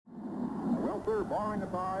Well, sir, barring a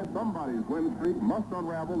tie, somebody's win streak must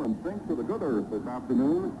unravel and sink to the good earth this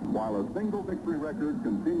afternoon while a single victory record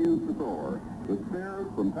continues to soar. The Spears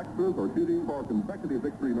from Texas are shooting for consecutive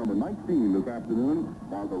victory number 19 this afternoon,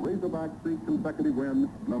 while the Razorbacks seek consecutive win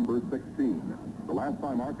number 16. The last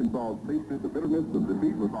time Arkansas tasted the bitterness of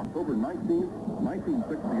defeat was October 19th,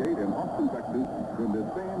 1968 in Austin, Texas, when this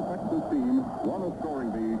same Texas team won a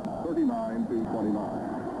scoring lead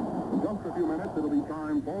 39-29. In just a few minutes, it'll be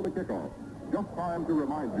time for the kickoff. Just time to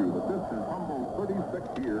remind you that this is Humboldt's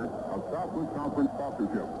 36th year of Southwest Conference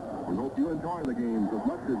sponsorship. We hope you enjoy the games as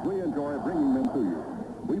much as we enjoy bringing them to you.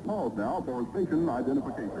 We pause now for station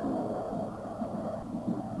identification.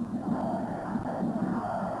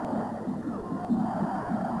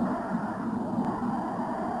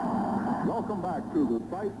 Welcome back to the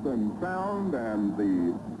sights and sound and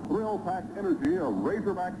the thrill-packed energy of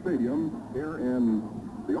Razorback Stadium here in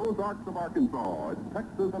the Ozarks of Arkansas. It's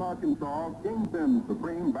Texas and Arkansas, Kingpin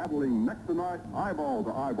Supreme, battling next tonight, eyeball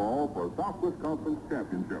to eyeball for Southwest Conference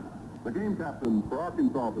Championship. The game captains for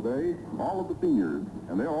Arkansas today, all of the seniors,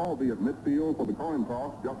 and they'll all be at midfield for the coin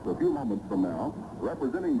toss just a few moments from now.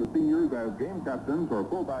 Representing the seniors as game captains are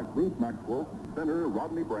fullback Bruce Maxwell, center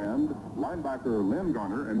Rodney Brand, linebacker Lynn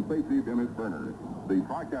Garner, and safety Dennis Berner. The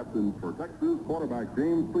tri-captains for Texas, quarterback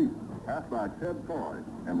James Priest, halfback Ted Troy,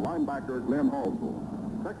 and linebacker Glenn Halsell.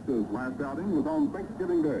 Texas' last outing was on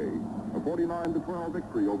Thanksgiving Day, a 49-12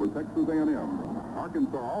 victory over Texas A&M.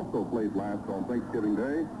 Arkansas also played last on Thanksgiving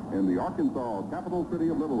Day in the Arkansas capital city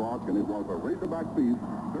of Little Rock, and it was a Razorback feast,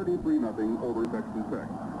 33-0 over Texas Tech.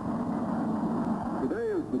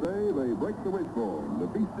 Today is the day they break the wishbone. The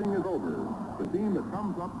feasting is over. The team that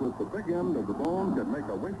comes up with the big end of the bone can make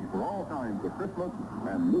a wish for all kinds of Christmas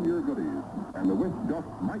and New Year goodies. And the wish just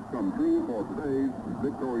might come true for today's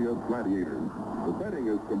victorious Gladiators. The setting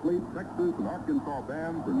is complete. Texas and Arkansas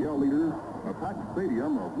bands and yell leaders, a packed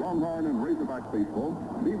stadium of Longhorn and Razorback faithful.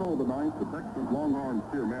 Bevo the Ninth, the Texas Longhorn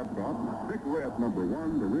cheer mascot. Dick Red, number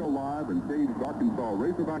 1, the real live and caged Arkansas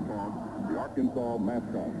Razorback hawk, the Arkansas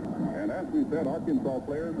mascot. And as we said, Arkansas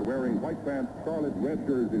players are wearing white pants, scarlet red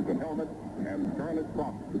jerseys and helmets, and scarlet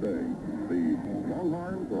socks today. The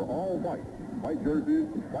Longhorns are all white. White jerseys,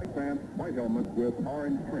 white pants, white helmets with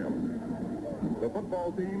orange trim. The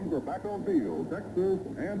football teams are back on field, Texas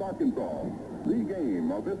and Arkansas. The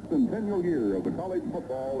game of this centennial year of the college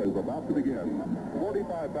football is about to begin.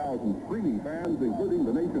 45,000 screaming fans, including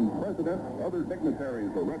the nation's president, other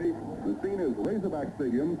dignitaries are ready. The scene is Razorback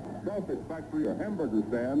Stadium, sausage factory, or hamburger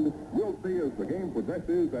stand. We'll see as the game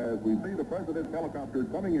progresses as we see the president's helicopter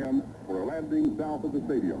coming in for a landing south of the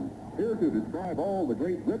stadium. Here to describe all the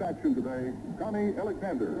great red action today, Connie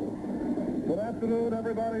Alexander. Good afternoon,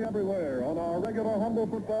 everybody, everywhere, on our regular Humble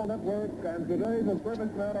Football Network, and today to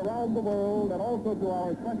servicemen around the world, and also to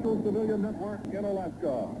our special civilian network in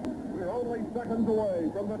Alaska. We're only seconds away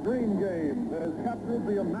from the dream game that has captured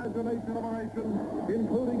the imagination of our nation,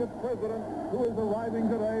 including its president, who is arriving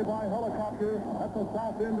today by helicopter at the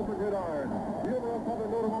south end of the gridiron. Numerous other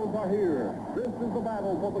notables are here. This is the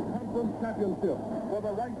battle for the conference championship, for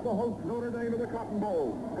the right to host Notre Dame in the Cotton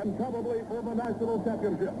Bowl, and probably for the national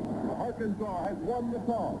championship. Arkansas has won the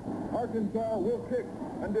toss. Arkansas will kick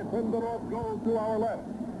and defend the north goal to our left.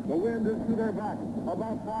 The wind is to their back,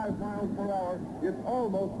 about 5 miles per hour. It's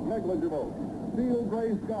almost negligible. Steel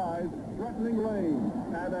gray skies, threatening rain,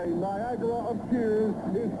 and a Niagara of cheers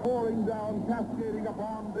is pouring down, cascading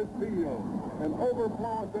upon this field. An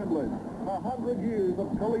overflow assemblage. 100 years of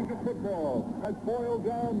collegiate football has boiled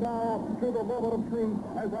down now to the moment of truth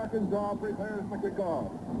as Arkansas prepares to kick off.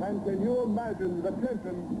 And can you imagine the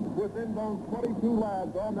tension within those 22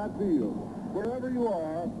 lads on that field? Wherever you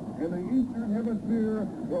are, in the Eastern Hemisphere,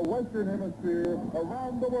 the Western Hemisphere,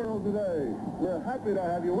 around the world today, we're happy to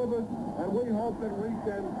have you with us, and we hope that we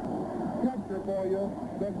can capture for you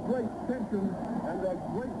the great tension and the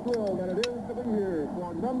great thrill that it is to be here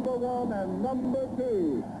for number 1 and number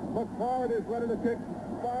 2. McFarland is ready to kick.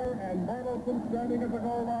 Fire and Marlson standing at the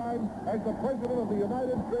goal line as the President of the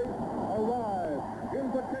United States arrives.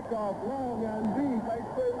 Here's a kickoff, long and deep, a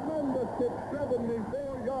tremendous kick, 74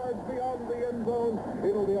 yards beyond the end zone.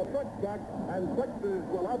 It'll be a touchback, and Texas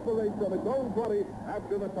will operate from its own 20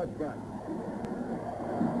 after the touchback.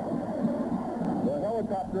 The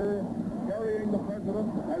helicopter carrying the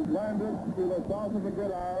president has landed to the south of the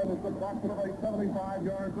gridiron. It's approximately 75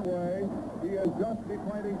 yards away. He is just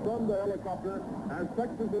deplaning from the helicopter as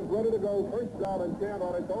Texas is ready to go first down and 10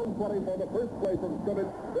 on its own 20 for the first play from scrimmage.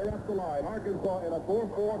 They're up the line. Arkansas in a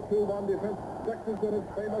 4-4-2-1 defense. Texas in its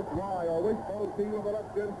famous Y or wishbone team with a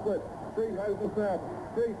left-hand split. Street has the snap.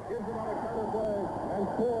 Street gives it on a counter play, and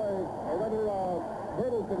Troy, or rather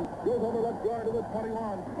Bertelson goes on the left guard to the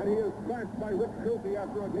 21, and he is smashed by Rick Schulte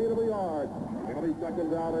after a gain of a yard. It'll be second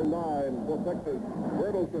down and 9 for Texas.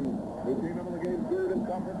 Bertelson, who came into the game third in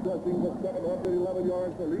conference rushing with 711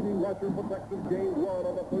 yards, the leading rusher for Texas, gained 1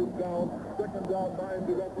 on the first down. Second down, 9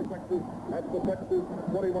 to go for Texas at the Texas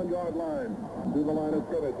 21-yard line. To the line of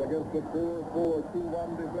scrimmage against the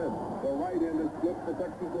 4-4-2-1 defense. The right end is split for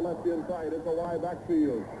Texas, the left inside. It's a wide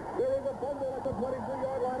backfield. There is a fumble at the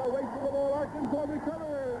 23-yard line. A race for the ball. Arkansas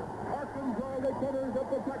recovers. Arkansas recovers at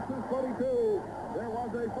the Texas 22. There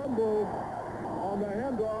was a fumble on the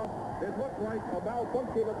handoff. It looked like a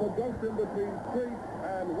malfunction at the junction between Street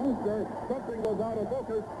and Wooster. Something was out of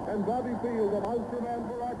focus, and Bobby Field, the monster man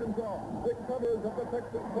for Arkansas, recovers at the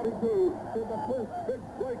Texas 22 for the first big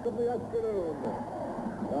break of the afternoon.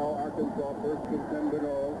 Now Arkansas first and 10 to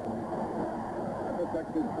go at the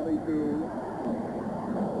Texas 22.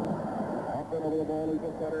 Up and over the ball is the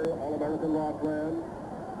center, All-American Rothran.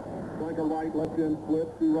 Flanker right, left end split,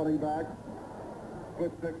 2 running backs.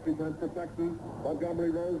 Split 6 defense for Texas. Montgomery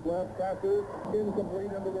Rose left, passes, incomplete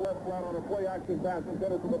into the left flat on a play-action pass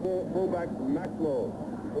intended to the fullback Maxwell,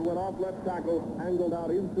 who went off left tackle, angled out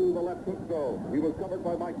into the left foot zone. He was covered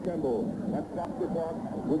by Mike Kemble. That stops the clock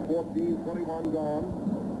with 14:21 gone.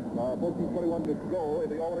 14:21 to go in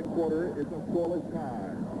the opening quarter. It's a scoreless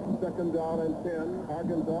tie. Second down and 10.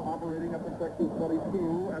 Arkansas operating at the Texas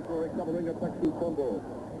 22 after recovering a Texas fumble.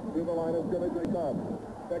 To the line of scrimmage they come.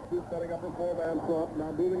 Texas setting up a 4-man front.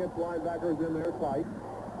 Now moving its linebackers in there tight.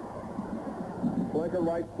 Flanker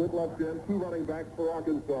right, split left end. 2 running backs for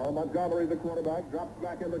Arkansas. Montgomery, the quarterback, drops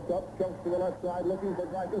back in the cup, jumps to the left side, looking for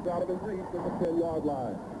Dreyfus out of his reach at the 10-yard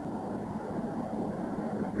line.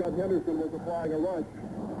 Scott Henderson was applying a rush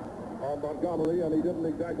on Montgomery, and he didn't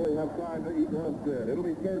exactly have time to eat lunch then. It'll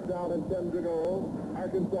be third down and 10 to go.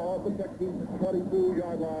 Arkansas at the Texas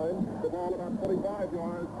 22-yard line. The ball about 25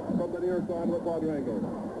 yards from the near side of the quadrangle.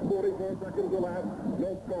 44 seconds elapsed,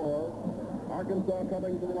 no score. Arkansas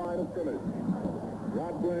coming to the line of scrimmage.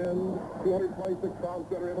 Rod Glenn, 226-pound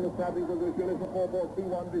center into the starting position. It's a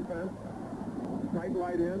 4-4-2-1 defense. Tight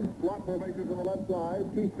right end, slot formation to the left side.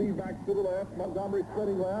 2 speed backs to the left. Montgomery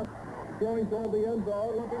splitting left. Going toward the end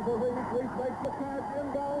zone, looking for Reese. Reese makes the catch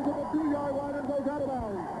inbounds to the 2-yard line and goes out of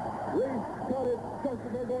bounds. Reese got it just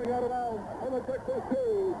as they're going out of bounds. And the Texas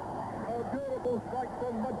 2. A beautiful strike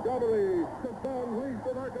from Montgomery to Don Reese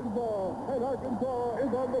in Arkansas. And Arkansas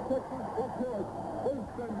is on the Texas front court.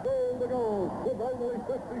 First and goal to go with only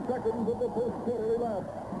 50 seconds of the first quarter left.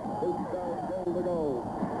 First down, goal to go.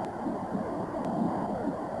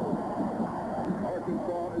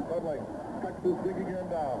 Arkansas is huddling. Texas digging in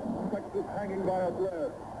now. Texas hanging by a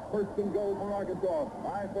thread. First and goal for Arkansas.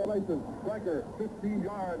 High formation. Flanker, 15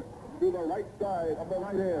 yards to the right side of the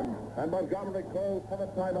right end. And Montgomery calls for the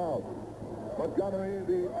timeout. Montgomery,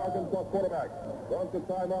 the Arkansas quarterback, wants a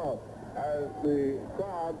timeout as the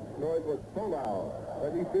crowd noise was so loud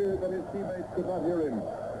that he feared that his teammates could not hear him.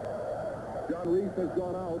 John Reese has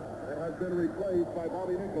gone out and has been replaced by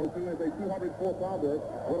Bobby Nichols, who is a 204-pounder.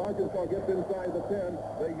 When Arkansas gets inside the 10,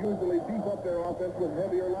 they usually beef up their offense with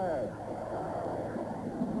heavier lads.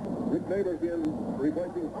 Rick Neighbors in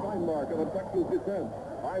replacing Steinmark in the Texas defense.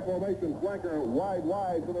 High formation, flanker,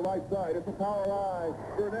 wide to the right side. It's a power eye.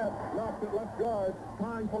 Burnett knocks it left guard.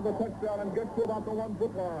 Time for the touchdown and gets to about the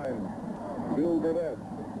 1-foot line. Bill Burnett,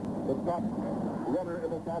 the top runner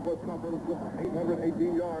in the Southwest Conference with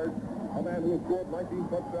 818 yards. A man who has scored 19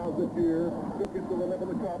 touchdowns this year. Took it to the lip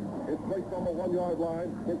of the cup. It's placed on the 1-yard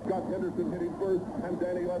line. With Scott Henderson hitting first, and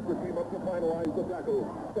Danny Lester came up to finalize the tackle.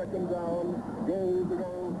 Second down, goal to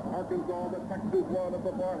go. Arkansas, the Texas 1 at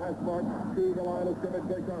the far hash mark. To the line of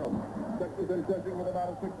scrimmage they come. Texas in session with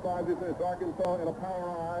about a 6'5" defense. Arkansas in a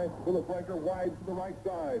power eye with a flanker wide to the right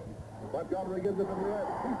side. Montgomery gives it to the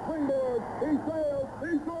left. He springboards. He sails.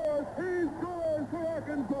 He scores. He scores for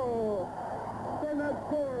Arkansas. Burnett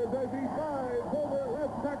scores as he dives over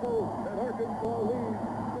left tackle, and Arkansas leads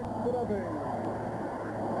 6-0.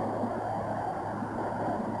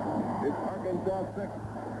 It's Arkansas 6,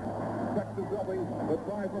 Texas nothing. The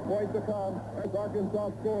try for points to come as Arkansas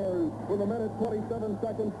scores with 1:27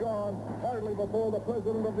 seconds gone, hardly before the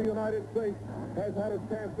President of the United States has had a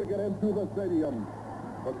chance to get into the stadium.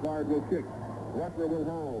 McClard will kick. Rucker will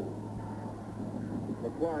hold.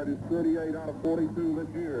 McClard is 38 out of 42 this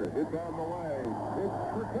year. It's on the way. It's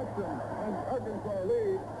protection, and Arkansas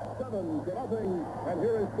leads 7-0. And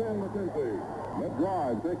here is Stan McKenzie. That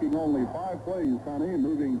drive taking only 5 plays, Connie,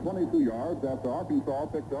 moving 22 yards after Arkansas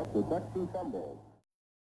picked up the Texas fumble.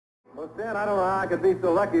 Well, Stan, I don't know how I could be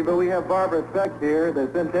so lucky, but we have Barbara Speck here, the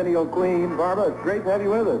Centennial Queen. Barbara, it's great to have you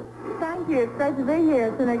with us. Thank thank you. It's great to be here.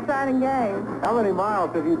 It's an exciting game. How many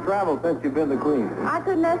miles have you traveled since you've been to Queens? I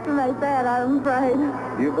couldn't estimate that, I'm afraid.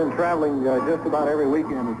 You've been traveling just about every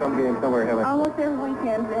weekend in some game somewhere, haven't you? Almost every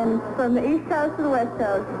weekend, and from the East Coast to the West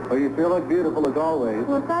Coast. Well, you sure look beautiful as always.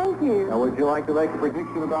 Well, thank you. Now, would you like to make a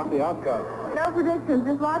prediction about the outcome? No predictions,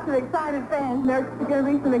 just lots of excited fans. There's going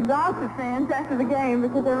to be some exhausted fans after the game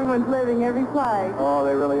because everyone's living every play. Oh,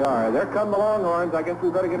 they really are. There come the Longhorns. I guess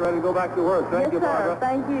we better get ready to go back to work. Thank you, sir. Barbara.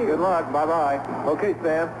 Thank you. Good luck. Bye-bye. Okay,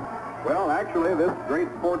 Stan. Well, actually, this great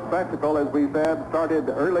sports spectacle, as we said, started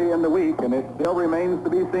early in the week, and it still remains to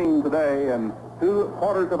be seen today. And 2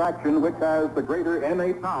 quarters of action, which has the greater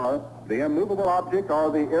innate power, the immovable object,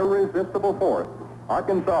 or the irresistible force.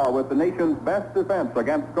 Arkansas with the nation's best defense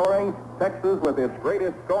against scoring, Texas with its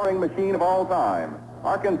greatest scoring machine of all time.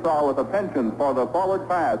 Arkansas with a penchant for the forward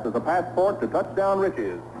pass as a passport to touchdown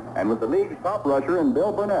riches, and with the league's top rusher in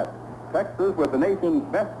Bill Burnett. Texas with the nation's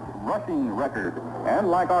best rushing record, and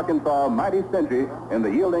like Arkansas, mighty stingy in the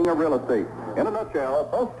yielding of real estate. In a nutshell,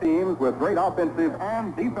 both teams with great offensive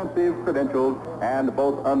and defensive credentials, and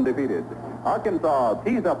both undefeated. Arkansas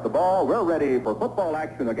tees up the ball. We're ready for football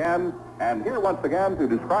action again. And here once again to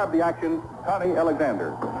describe the action, Connie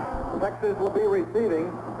Alexander. Texas will be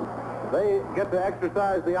receiving. They get to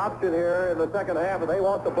exercise the option here in the second half, and they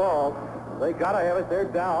want the ball. They got to have it. They're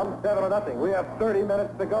down 7-0. We have 30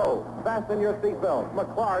 minutes to go. Fasten your seatbelts.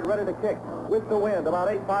 McClard ready to kick with the wind, about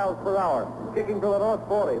 8 miles per hour. Kicking for the North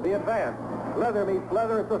 40. The advance. Leather meets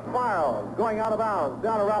leather. It's a spiral. Going out of bounds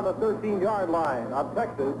down around the 13-yard line of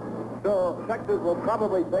Texas. So Texas will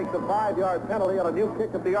probably take the 5-yard penalty on a new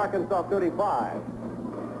kick at the Arkansas 35.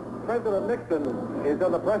 President Nixon is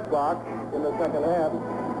in the press box in the second half.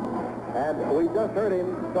 And we just heard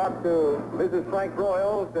him talk to Mrs. Frank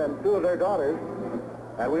Broyles and 2 of their daughters.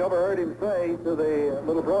 And we overheard him say to the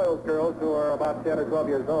little Broyles girls, who are about 10 or 12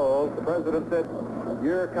 years old, the president said,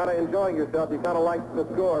 "You're kind of enjoying yourself. You kind of like the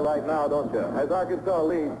score right now, don't you?" As Arkansas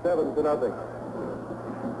leads 7-0.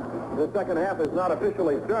 The second half is not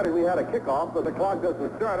officially started. We had a kickoff, but the clock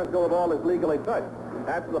doesn't start until the ball is legally touched.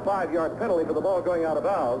 After the 5-yard penalty for the ball going out of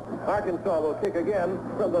bounds, Arkansas will kick again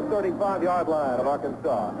from the 35-yard line of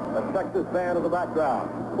Arkansas. The Texas band in the background.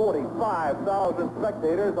 45,000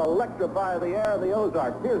 spectators electrify the air of the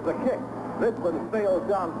Ozarks. Here's the kick. This one sails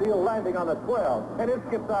downfield, landing on the 12, and it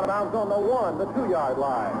skips out of bounds on the 2-yard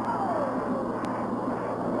line.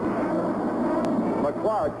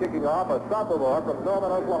 McClard kicking off, a sophomore from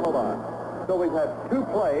Norman, Oklahoma. So we've had 2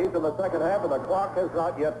 plays in the second half, and the clock has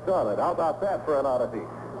not yet started. How about that for an oddity?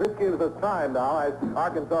 This gives us time now, as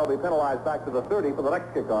Arkansas will be penalized back to the 30 for the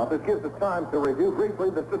next kickoff. This gives us time to review briefly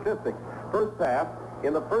the statistics. First half,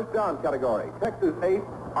 in the first down category, Texas 8,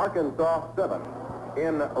 Arkansas 7.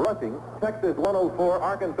 In rushing, Texas 104,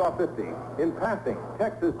 Arkansas 50. In passing,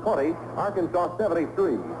 Texas 20, Arkansas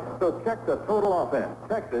 73. So check the total offense.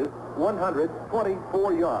 Texas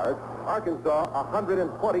 124 yards, Arkansas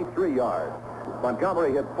 123 yards.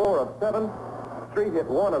 Montgomery hit 4 of 7. Street hit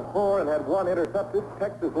 1 of 4 and had 1 intercepted.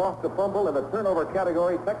 Texas lost a fumble. In the turnover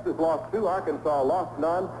category, Texas lost 2, Arkansas lost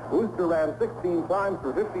none. Wooster ran 16 times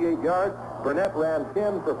for 58 yards. Burnett ran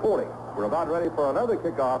 10 for 40. We're about ready for another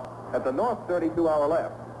kickoff at the north 32 our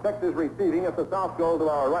left. Texas receiving at the south goal to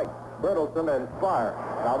our right. Bertelson and Spire.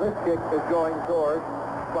 Now this kick is going towards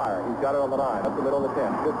Spire. He's got it on the 9, up the middle of the 10,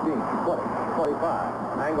 15, 20,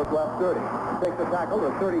 25. Angles left 30. Takes the tackle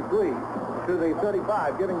to 33. To the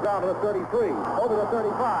 35, giving ground to the 33. Over the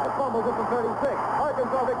 35, fumbles at the 36.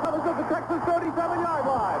 Arkansas recovers at the Texas 37-yard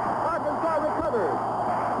line. Arkansas recovers.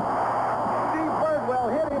 Steve Birdwell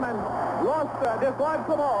hit him and dislodged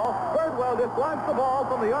the ball. Birdwell dislodged the ball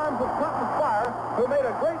from the arms of Cotton Spire, who made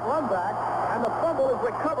a great run back, and the fumble is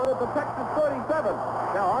recovered at the Texas 37.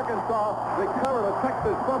 Now Arkansas recovered a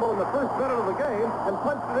Texas fumble in the first minute of the game and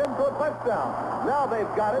punched it into a touchdown. Now they've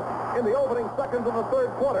got it in the opening seconds of the third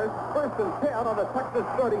quarter. 1st and 10 on the Texas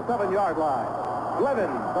 37-yard line.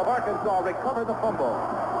 Blevins of Arkansas recovered the fumble.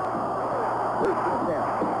 1st and 10.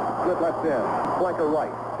 Split left end. Flanker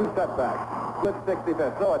right. 2 setbacks. Split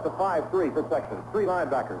 65th. So it's a 5-3 for Texas. 3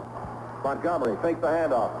 linebackers. Montgomery fakes the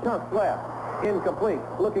handoff. Chunks left. Incomplete.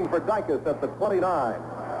 Looking for Dykus at the 29.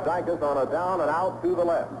 Dykus on a down and out to the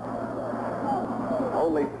left.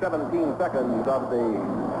 Only 17 seconds of the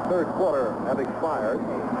third quarter have expired.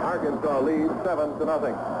 Arkansas leads 7-0.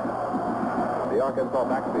 The Arkansas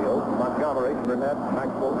backfield, Montgomery, Burnett,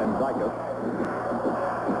 Maxwell, and Dykus.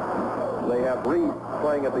 They have Reed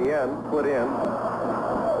playing at the end, put in.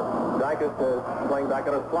 Dykus is playing back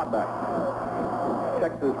at a slot back.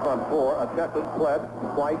 Texas front 4, Atchison, Sled,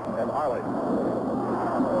 White, and Arley.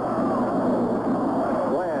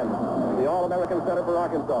 Bland, the All-American. All-American center for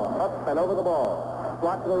Arkansas. Up and over the ball.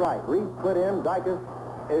 Slot to the right. Reese put in. Dykes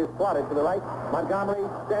is slotted to the right. Montgomery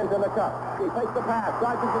stands in the cup. He takes the pass.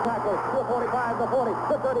 Dodges the tackle. To the 45, the 40,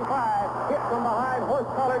 the 35. Hit from behind.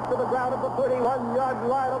 Horse-collared to the ground at the 31-yard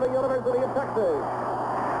line of the University of Texas.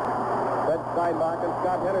 Fred Steinbach and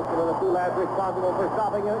Scott Henderson are the two lads responsible for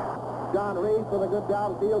stopping it. John Reese with a good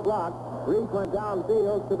downfield block. Reese went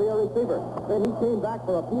downfield to be a receiver. Then he came back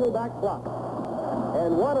for a peel-back block.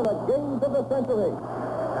 And one of the gains of the century.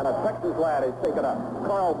 And a Texas lad is taken up.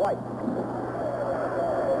 Carl White.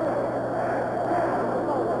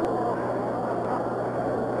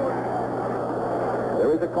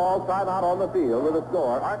 There is a called timeout on the field with a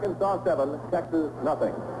score. Arkansas 7, Texas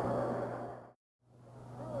nothing.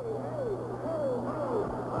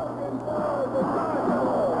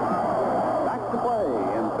 Back to play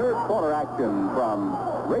in third quarter action from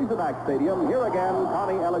Razorback Stadium. Here again,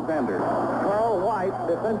 Connie Alexander. Carl White,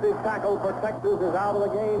 defensive tackle for Texas, is out of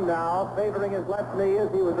the game now, favoring his left knee as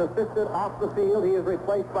he was assisted off the field. He is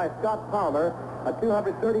replaced by Scott Palmer, a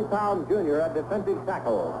 230-pound junior at defensive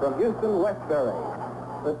tackle from Houston Westbury.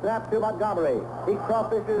 The snap to Montgomery. He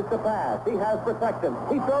crawfishes the pass. He has protection.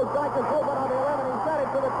 He throws Dykes open on the 11. He set it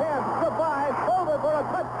to the 10. The 5. Over for a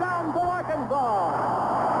touchdown to Arkansas.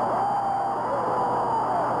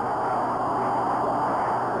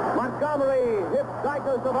 Montgomery hits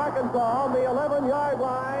Dykes of Arkansas on the 11-yard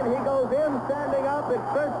line. He goes in standing up. It's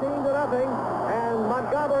 13-0. And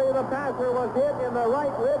Montgomery, the passer, was hit in the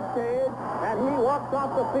right rib cage. And he walks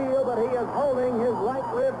off the field, but he is holding his right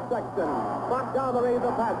rib section. Montgomery,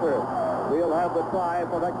 the passer. We'll have the try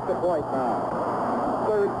for extra point now.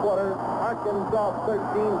 Third quarter, Arkansas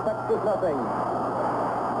 13, Texas nothing.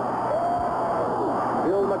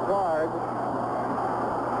 Bill McClard,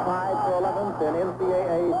 5 for 11th in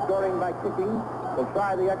NCAA scoring by kicking. Will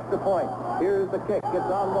try the extra point. Here's the kick.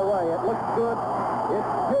 It's on the way. It looks good.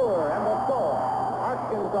 It's pure, and the score.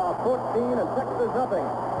 Arkansas 14 and Texas nothing.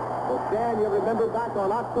 Well, Stan, you remember back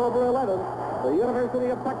on October 11th, the University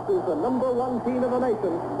of Texas, the #1 team in the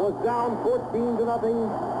nation, was down 14-0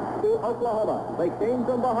 to Oklahoma. They came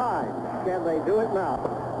from behind. Can they do it now?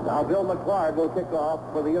 Now Bill McClard will kick off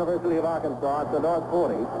for the University of Arkansas at the North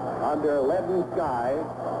 40 under leaden sky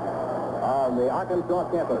on the Arkansas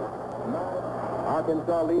campus.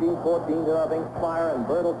 Arkansas leading 14-0. Spire and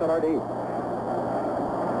Bertelsen are deep.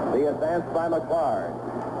 The advance by McClard.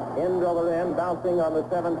 End over end, bouncing on the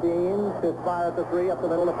 17, to Spire at the 3, up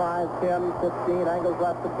the middle to 5, 10, 15, angles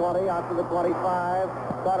left to 20, out to the 25,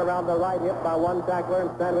 caught around the right hip by one tackler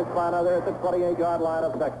and sandwiched by another at the 28-yard line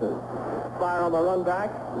of Texas. Spire on the run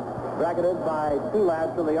back, bracketed by two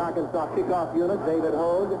lads from the Arkansas kickoff unit. David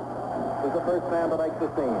Hogue was the first man to make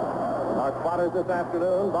the scene. Our spotters this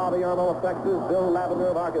afternoon, Bobby Ermel of Texas, Bill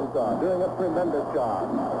Lavender of Arkansas, doing a tremendous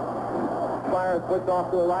job. Spire puts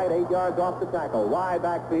off to the right, 8 yards off the tackle. Wide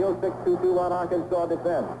backfield, 6-2-2-1 Arkansas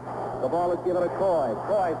defense. The ball is given to Coy.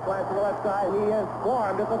 Coy slants to the left side. He is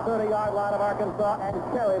swarmed at the 30-yard line of Arkansas and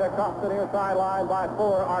carried across the near sideline by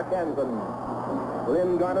 4 Arkansans.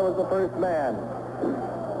 Lynn Garner was the first man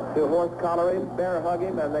to horse collar him, bear hug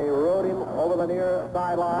him, and they rode him over the near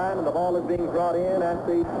sideline, and the ball is being brought in at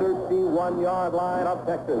the 31-yard line of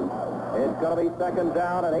Texas. It's going to be second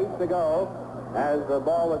down and 8 to go, as the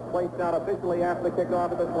ball was placed down officially after the kickoff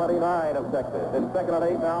at the 29 of Texas. It's second and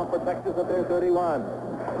 8 now for Texas at their 31.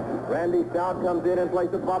 Randy Stout comes in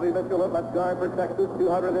place of Bobby Mitchell at left guard for Texas,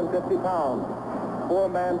 250 pounds.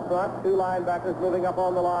 4-man front, 2 linebackers moving up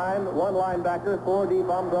on the line, 1 linebacker, 4 deep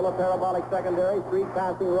umbrella parabolic secondary, 3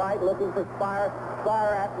 passing right, looking for Spire.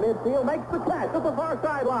 Spire at midfield, makes the catch at the far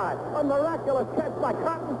sideline. A miraculous catch by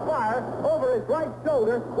Cotton Spire over his right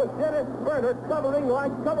shoulder with Dennis Berner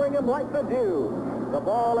covering him like the dew. The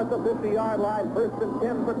ball at the 50-yard line, first and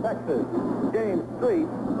 10 for Texas. James Street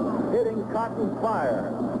hitting Cotton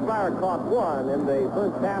Spire. Spire caught 1 in the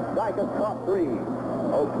first half. Dykes caught 3.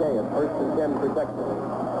 Okay, it's first and 10 for Texas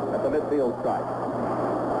at the midfield stripe.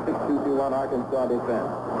 6-2-2-1 Arkansas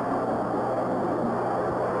defense.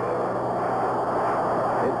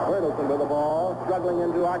 It's Bertelsen with the ball, struggling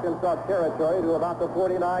into Arkansas territory to about the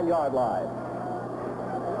 49-yard line.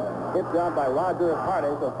 Hit down by Roger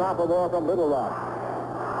Harding, a sophomore from Little Rock.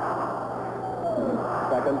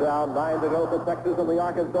 Second down, 9 to go for Texas on the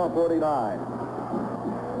Arkansas 49.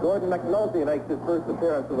 Gordon McNulty makes his first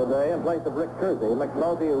appearance of the day in place of Rick Kersey.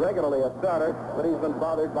 McNulty regularly a starter, but he's been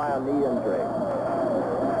bothered by a knee injury.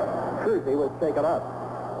 Kersey was taken up.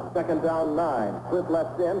 Second down 9. Swift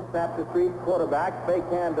left in, snap to Street, quarterback, fake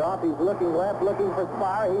handoff. He's looking left, looking for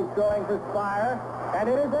Spire. He's throwing for Spire.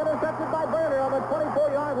 And it is intercepted by Berner on the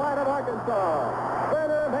 24-yard line of Arkansas.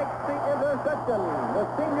 Berner makes the interception. The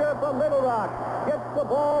senior from Little Rock gets the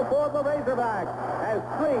ball for the Razorbacks. As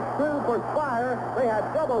Street threw for Spire, they had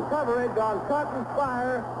double coverage on Cotton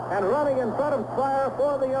Spire, and running in front of Spire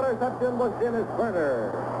for the interception was Dennis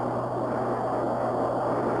Berner.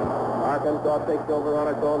 Arkansas takes over on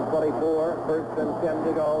its own 24. First and 10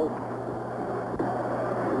 to go.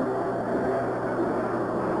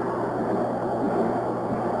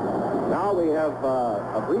 Now we have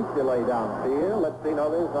a brief delay downfield. Let's see,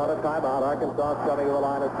 no, there's not a timeout. Arkansas coming to the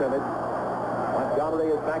line of scrimmage.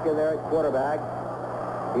 Montgomery is back in there at quarterback.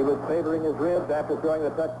 He was favoring his ribs after throwing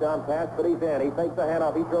the touchdown pass, but he's in. He takes the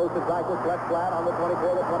handoff. He throws to Dykus left flat on the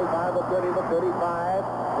 24, the 25, the 30, the 35.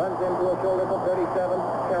 Runs into a shoulder to 37.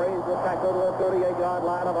 Carries the tackle to the 38-yard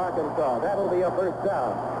line of Arkansas. That'll be a first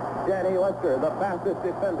down. Danny Lester, the fastest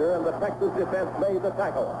defender, and the Texas defense made the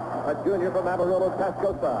tackle. A junior from Amarillo,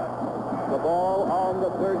 Tascosa. The ball on the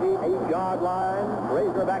 38-yard line.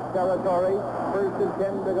 Razorback territory. First and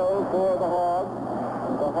 10 to go for the Hogs.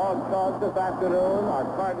 The Hogs dogs this afternoon are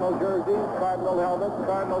Cardinal jerseys, Cardinal helmets,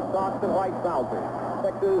 Cardinal socks, and white trousers.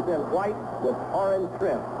 Texas in white with orange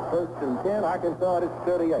trim. First and 10, Arkansas at its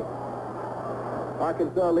 38.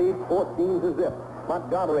 Arkansas leads 14 to zip.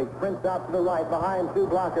 Montgomery sprints out to the right behind two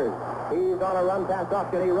blockers. He's on a run pass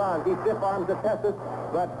option. He runs. He stiff arms Atessis,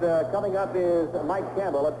 but coming up is Mike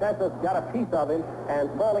Campbell. Atessis got a piece of him,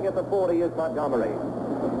 and falling at the 40 is Montgomery.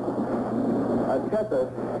 Atessis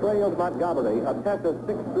trailed Montgomery. Atessis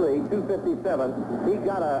 6'3", 257. He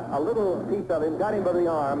got a little piece of him, got him by the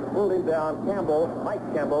arm, pulled him down. Campbell, Mike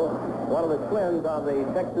Campbell, one of the twins on the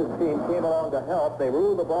Texas team, came along to help. They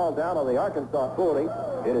ruled the ball down on the Arkansas 40.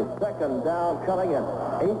 It is second down coming in.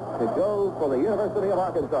 8 to go for the University of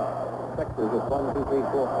Arkansas. Texas is 1, 2, 3,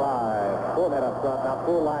 4, 5. 4 men up front. Now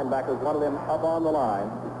 4 linebackers, one of them up on the line.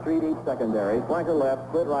 3 deep secondary. Flanker left,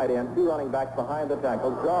 split right in. 2 running backs behind the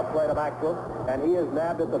tackles. Draw play to Maxwell, and he is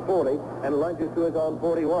nabbed at the 40 and lunges to his own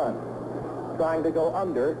 41. Trying to go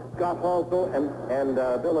under Scott Halsell and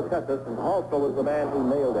Bill Atessis, and Halsell was the man who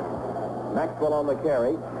nailed it. Maxwell on the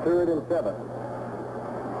carry. 3rd and 7.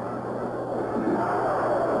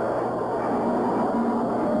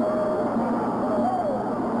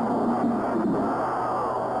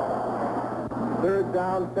 Third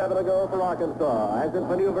down, 7 to go for Arkansas. As it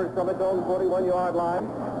maneuvers from its own 41-yard line,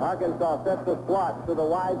 Arkansas sets a slot to the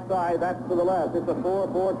wide side. That's to the left. It's a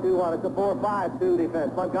 4-4-2-1. It's a 4-5-2 defense.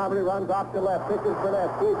 Montgomery runs off to left. Pitches Burnett,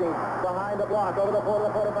 squeezing behind the block over the 40,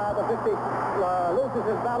 the 45, the 50. Loses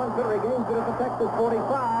his balance, but regains it at the Texas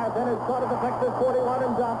 45. Then it's caught at the Texas 41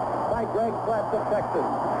 and dropped by Greg Klett of Texas.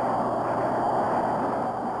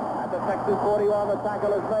 At the Texas 41, the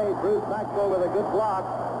tackle is made. Bruce Maxwell with a good block.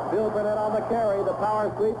 Bill Burnett on the carry. The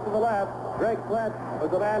power sweep to the left. Greg Klett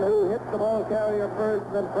was the man who hit the ball carrier first,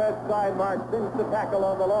 and then Fred Steinmark cinched the tackle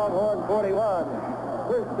on the Longhorn 41.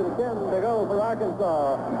 First and 10 to go for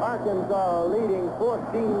Arkansas. Arkansas leading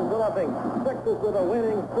 14-0. Texas with a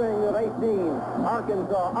winning string of 18.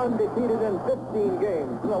 Arkansas undefeated in 15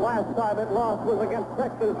 games. The last time it lost was against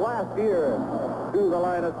Texas last year. To the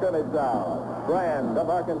line of scrimmage now. Brand of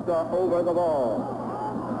Arkansas over the ball.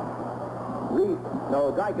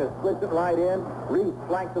 Dykus splits it right in. Reese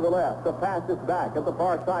flank to the left. The pass is back at the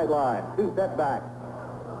far sideline. 2 setbacks.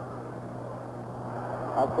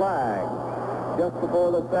 A flag. Just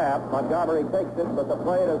before the snap, Montgomery takes it, but the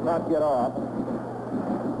play does not get off.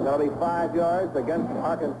 It's going to be 5 yards against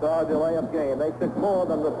Arkansas, delay of game. They took more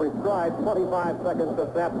than the prescribed 25 seconds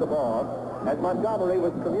to snap the ball, as Montgomery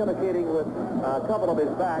was communicating with a couple of his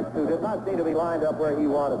backs who did not seem to be lined up where he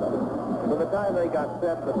wanted them. By the time they got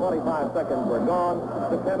set, the 25 seconds were gone.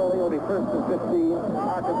 The penalty will be first and 15.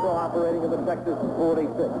 Arkansas operating in the Texas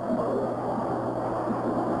 46.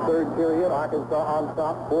 Third period, Arkansas on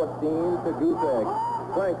top, 14 to goose egg.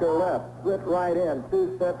 Flanker left, split right in,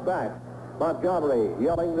 2 step back. Montgomery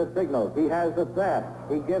yelling the signals. He has the snap.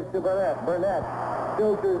 He gives to Burnett. Burnett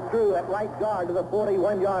filters through at right guard to the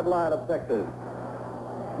 41-yard line of Texas.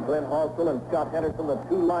 Glenn Halsell and Scott Henderson, the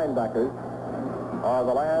 2 linebackers, are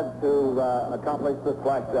the lads who accomplished the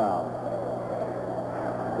splashdown.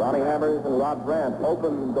 Ronnie Hammers and Rod Brandt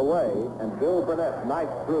opened the way, and Bill Burnett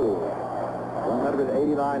knifed through.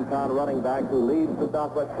 189-pound running back who leads the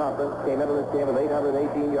Southwest Conference, came into this game with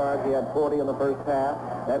 818 yards. He had 40 in the first half.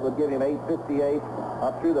 That would give him 858.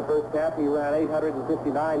 Up through the first half, he ran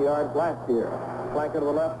 859 yards last year. Flanker to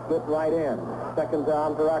the left, split right in. Second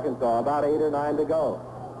down for Arkansas, about 8 or 9 to go.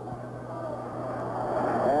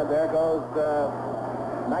 And there goes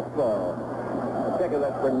Maxwell. Check it,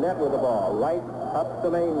 that's Burnett with the ball. Right up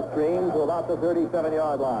the main stream to about the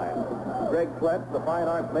 37-yard line. Greg Kletz, the fine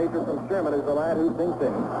arts major from Sherman, is the lad who thinks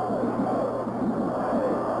him.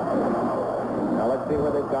 Now let's see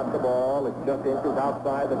where they've got the ball. It's just inches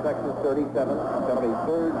outside the Texas 37. It's going to be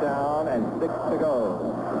third down and 6 to go.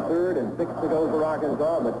 Third and 6 to go for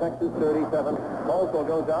Arkansas. The Texas 37 also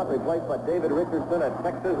goes out, replaced by David Richardson at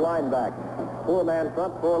Texas linebacker. 4-man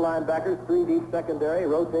front, 4 linebackers, 3 deep secondary,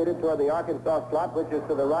 rotated toward the Arkansas slot, which is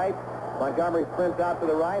to the right. Montgomery sprints out to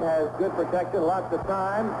the right, has good protection, lots of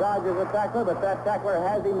time, dodges a tackler, but that tackler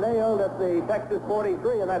has him nailed at the Texas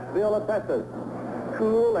 43, and that's Bill Atestas.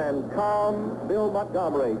 Cool and calm Bill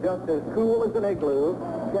Montgomery, just as cool as an igloo,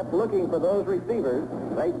 kept looking for those receivers.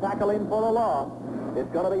 They tackle him for the loss.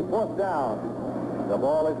 It's going to be 4th down. The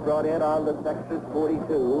ball is brought in on the Texas 42.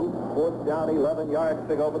 4th down, 11 yards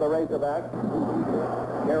to go for the Razorbacks.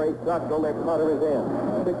 Gary Stockdale, their punter, is in.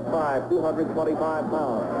 6'5", 225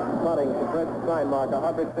 pounds. Punting to Fred Steinmark,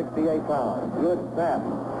 168 pounds. Good snap.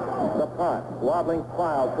 The punt, wobbling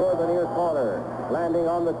spile toward the near corner. Landing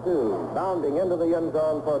on the 2. Bounding into the end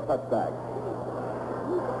zone for a touchback.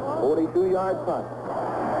 42-yard punt.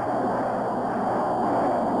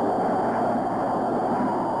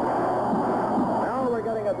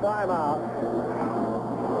 A timeout.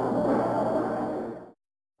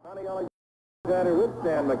 Connie Alexander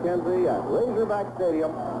Woodstand McKenzie at Razorback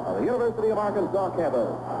Stadium of the University of Arkansas campus,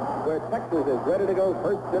 where Texas is ready to go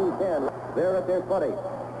 1st and 10. They're at their 20.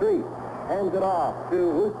 Street hands it off to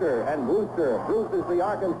Wooster, and Wooster bruises the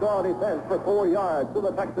Arkansas defense for 4 yards to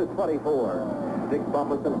the Texas 24. Dick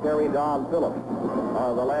Bumpus Terry Don Phillips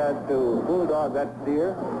are the lads to bulldog that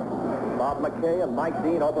steer. Bob McKay and Mike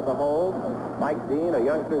Dean open the hole. Mike Dean, a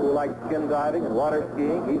youngster who likes skin diving and water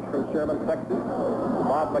skiing. He's from Sherman, Texas.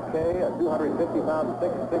 Bob McKay, a 250-pound,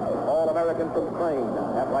 6'6", All-American from Crane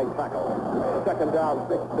at right tackle. 2nd down,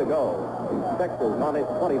 6 to go. Texas on his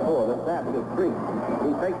 24. The snap to Street.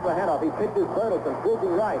 He takes the handoff. He pitches Bertelson,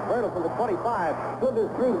 swooping right. Bertelson, the 25,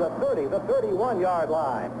 slithers through the 30, the 31-yard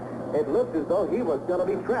line. It looked as though he was going to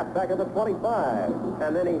be trapped back at the 25.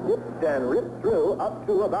 And then he dipped and ripped through up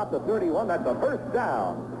to about the 31. That's the 1st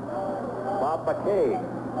down. Bob McKay,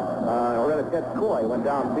 or in a Ted Coy, went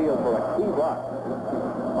downfield for a key block.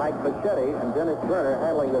 Mike Machete and Dennis Turner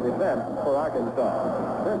handling the defense for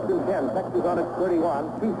Arkansas. 1st and 10, Texas on its 31,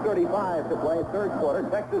 2:35 to play, 3rd quarter.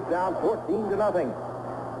 Texas down 14-0.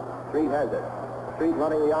 Street has it. Street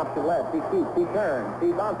running the option left. He keeps, he turns.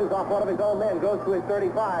 He bounces off one of his own men, goes to his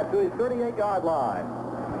 35, to his 38-yard line.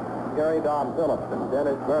 Gary Don Phillips and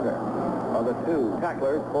Dennis Berger are the 2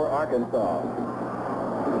 tacklers for Arkansas.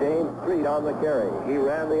 James Street on the carry. He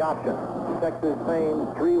ran the option. Texas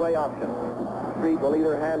famed 3-way option. Street will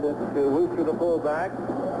either hand it to Wooster, the fullback.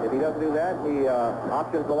 If he doesn't do that, he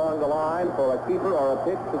options along the line for a keeper or a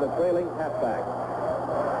pitch to the trailing halfback.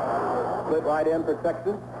 Split right in for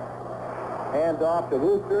Texas. Hands off to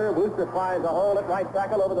Wooster. Wooster finds a hole at right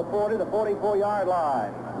tackle over the 40, the 44-yard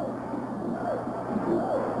line.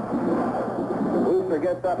 Wooster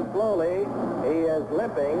gets up slowly. He is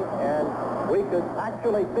limping, and we could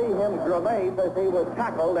actually see him grimace as he was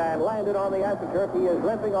tackled and landed on the AstroTurf. He is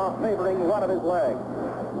limping off, favoring one of his legs.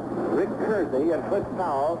 Rick Kersey and Cliff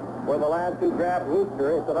Powell were the lads who grabbed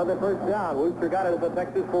Wooster. It's another 1st down. Wooster got it at the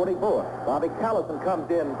Texas 44. Bobby Callison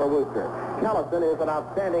comes in for Wooster. Callison is an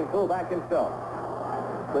outstanding fullback himself.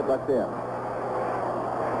 Split left in.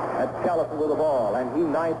 That's Callison with the ball, and he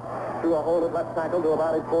knifed through a hole at left tackle to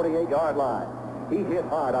about his 48-yard line. He hit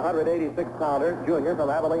hard, 186-pounder, junior from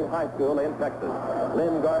Abilene High School in Texas.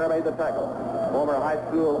 Lynn Garner made the tackle. Former high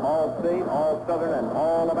school All-State, All-Southern, and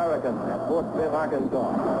All-American at Fort Smith,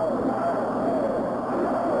 Arkansas.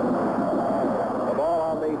 The ball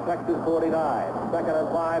on the Texas 49. 2nd and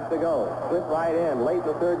 5 to go. Split right in, late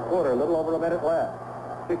the 3rd quarter, a little over a minute left.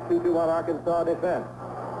 6-2-1 Arkansas defense.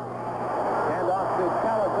 Hand off to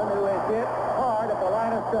Callison, who is hit hard at the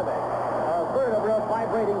line of scrimmage. Vertebra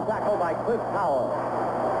vibrating tackle by Cliff Powell.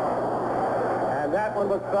 And that one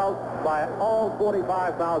was felt by all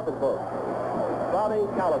 45,000 folks. Bobby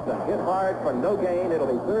Callison hit hard for no gain.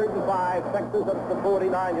 It'll be 3rd and 5. Texas at the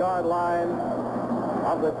 49-yard line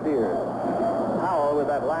of the Steers. Powell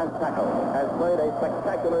with that last tackle has played a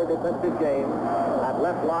spectacular defensive game at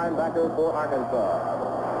left linebacker for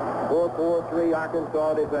Arkansas. 4-4-3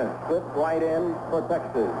 Arkansas defense. Split right in for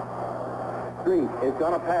Texas. Street is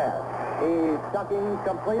going to pass. He's ducking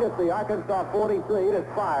complete at the Arkansas 43 to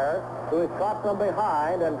Spire, who is caught from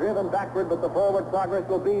behind and driven backward, but the forward progress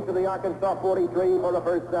will be to the Arkansas 43 for the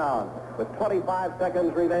 1st down, with 25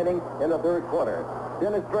 seconds remaining in the 3rd quarter.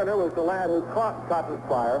 Dennis Turner was the lad who caught Cotton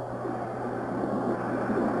Spire.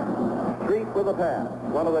 Street with a pass,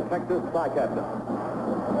 one of the Texas fly captains,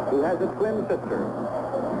 who has a twin sister.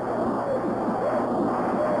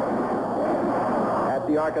 At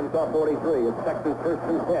the Arkansas 43, it's Texas first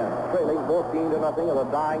and 10, trailing 14-0 in the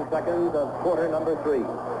dying seconds of quarter number 3.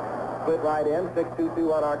 Split right in, 6-2-2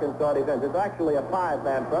 on Arkansas defense. It's actually a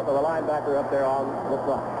 5-man front with a linebacker up there on the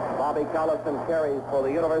front. Bobby Collison carries for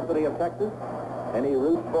the University of Texas, and he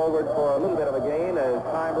roots forward for a little bit of a gain as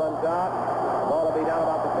time runs out. The ball will be down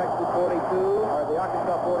about the Texas 42, or the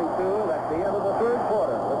Arkansas 42. That's the end of the third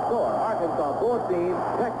quarter. The score, Arkansas 14,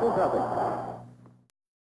 Texas nothing.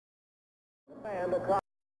 And across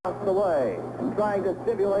the way, trying to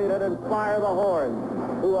stimulate and inspire the Horns,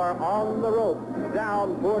 who are on the ropes,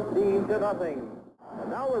 down 14-0. And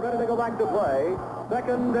now we're ready to go back to play.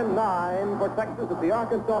 2nd and 9 for Texas at the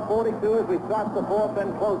Arkansas 42 as we start the fourth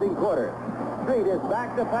and closing quarter. Street is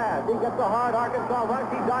back to pass. He gets a hard Arkansas rush.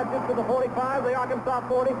 He dodges to the 45, the Arkansas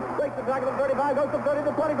 40, breaks the tackle to the 35, goes from 30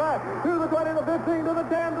 to 25, to the 20, to the 15, to the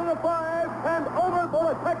 10, to the 5, and over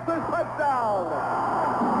for a Texas touchdown.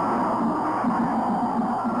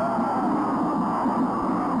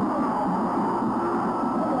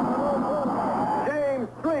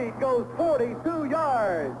 Street goes 42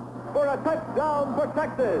 yards for a touchdown for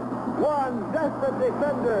Texas. One desperate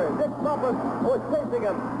defender, Dick Muffet, was chasing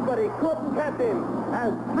him, but he couldn't catch him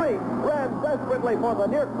as Street ran desperately for the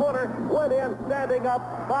near corner, went in standing up.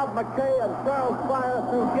 Bob McKay and Charles Fire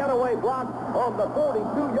through getaway block on the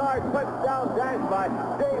 42-yard touchdown dash by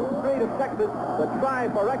James Street of Texas. The try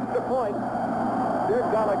for extra point. They're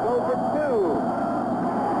going to go for 2.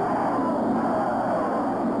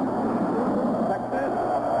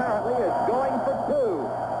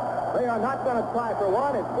 They are not going to try for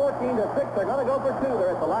 1. It's 14-6. They're going to go for 2.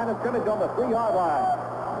 They're at the line of scrimmage on the 3-yard line.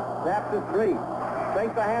 Snap to Street.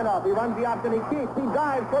 Takes the handoff. He runs the option. He keeps. He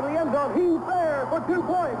dives for the end zone. He's there for 2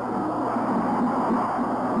 points.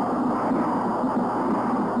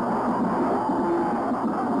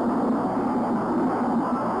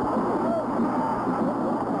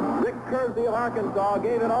 Rick Kersey of Arkansas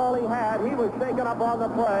gave it all he had. He was shaken up on the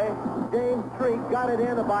play. James Street got it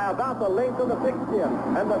in by about the length of the pigskin,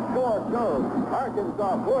 and the score shows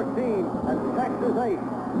Arkansas 14 and Texas 8.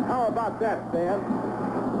 How about that, Stan?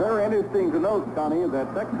 Very interesting to note, Connie,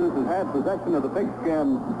 that Texas has had possession of the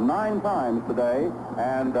pigskin 9 times today,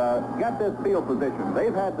 and get this field position.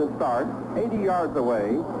 They've had to start 80 yards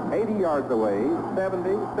away,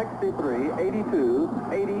 70, 63, 82,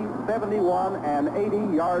 80, 71, and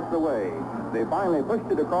 80 yards away. They finally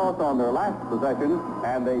pushed it across on their last possession,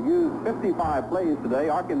 and they've used 55 plays today.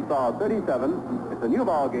 Arkansas 37. It's a new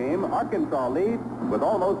ball game. Arkansas leads with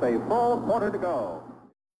almost a full quarter to go.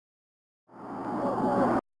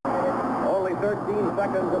 Only 13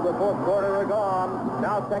 seconds of the fourth quarter are gone.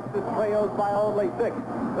 Now Texas trails by only 6.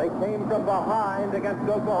 They came from behind against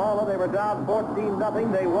Oklahoma. They were down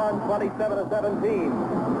 14-0. They won 27-17.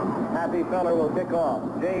 Happy Feller will kick off.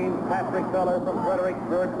 James Patrick Feller from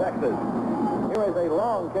Fredericksburg, Texas. Here is a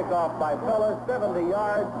long kickoff by Feller, 70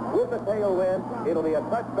 yards with a tailwind. It'll be a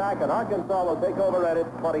touchback, and Arkansas will take over at its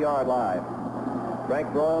 20-yard line.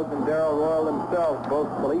 Frank Royals and Darrell Royal themselves, both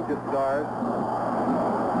collegiate stars.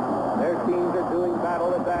 Their teams are doing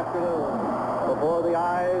battle this afternoon before the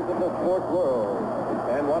eyes of the sports world.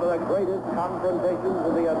 And one of the greatest confrontations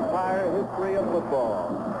in the entire history of football.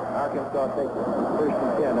 Arkansas takes it first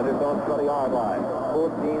and 10 at its own 20-yard line.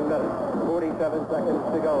 14 minutes, 47 seconds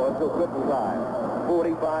to go until quitting time.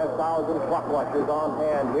 45,000 clock watchers on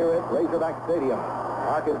hand here at Razorback Stadium.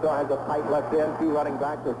 Arkansas has a tight left end, 2 running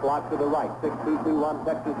backs are slot to the right. 6-2-2-1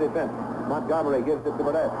 Texas defense. Montgomery gives it to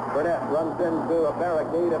Burnett. Burnett runs into a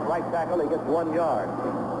barricade at right tackle. He gets 1 yard.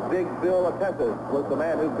 Big Bill Atessis was the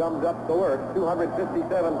man who gummed up the work,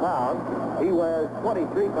 257 pounds. He wears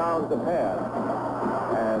 23 pounds of pads.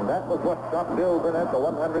 And that was what stopped Bill Burnett, the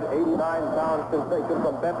 189-pound sensation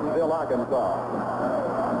from Bentonville, Arkansas.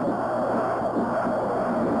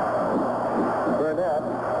 Burnett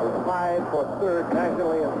is tied for 3rd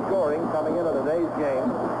nationally in scoring coming into today's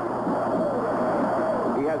game.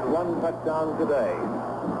 He has 1 touchdown today.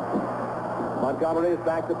 Montgomery is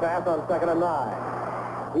back to pass on 2nd and 9.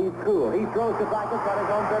 He's cool. He throws to Dykes at his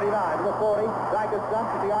own 39 to the 40. Dykes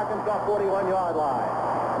jumps at the Arkansas 41-yard line.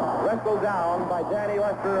 Wrestled down by Danny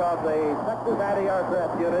Lester of the Texas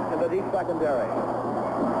Anti-Aircraft Unit in the deep secondary.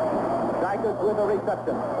 Dykes with a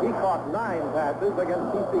reception. He caught 9 passes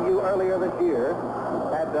against TCU earlier this year.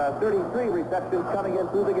 Had 33 receptions coming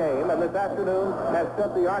into the game, and this afternoon has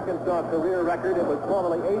set the Arkansas career record. It was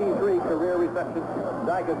formerly 83 career receptions.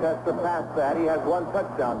 Dykes has surpassed that. He has 1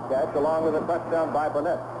 touchdown catch, along with a touchdown by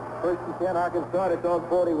Burnett. First and 10, Arkansas at its own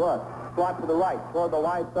 41. Slot to the right, toward the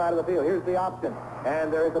wide side of the field. Here's the option.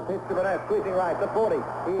 And there is a pitch to Vaness, squeezing right, the 40.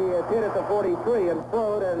 He is hit at the 43 and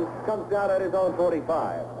throwed and comes down at his own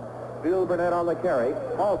 45. Bill Burnett on the carry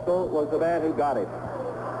also was the man who got it.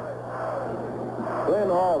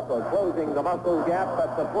 Glenn also closing the muscle gap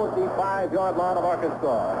at the 45-yard line of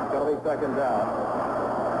Arkansas. It's going to be second down.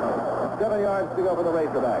 7 yards to go for the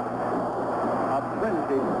Razorbacks. A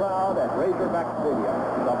frenzied crowd at Razorback Stadium.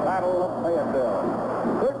 The Battle of Fayetteville.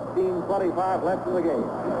 13:25 left in the game.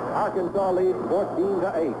 Arkansas leads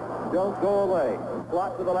 14-8. Don't go away.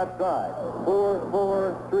 Slot to the left side.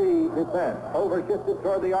 4-4-3 defense. Overshifted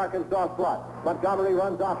toward the Arkansas slot. Montgomery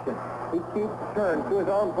runs option. He keeps turn to his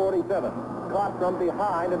own 47. Caught from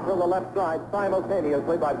behind and from the left side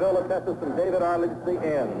simultaneously by Bill Atessis and David Arledge at the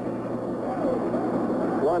end.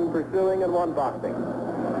 One pursuing and one boxing. It's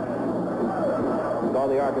on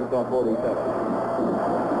the Arkansas 47.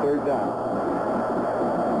 Third down.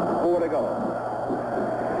 4 to go.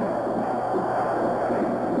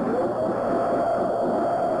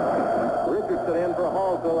 Richardson in for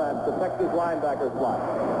Halsell at the Texas linebacker slot.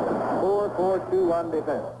 4-4-2-1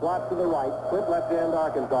 defense. Slot to the right. Split left end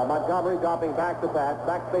Arkansas. Montgomery dropping back to pass.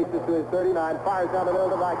 Back spaces to his 39. Fires down the middle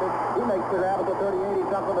of the Vikings. He makes the grab at the 38. He's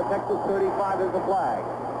up on the Texas 35. There's a flag.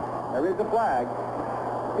 There is a flag.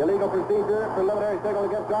 Illegal procedure, preliminary signal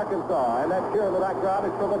against Arkansas. And that cheer in the background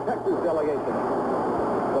is from the Texas delegation.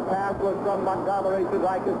 The pass was from Montgomery to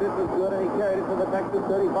Dykes. This was good, and he carried it to the Texas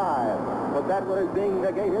 35. But that one is being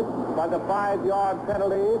negated by the 5-yard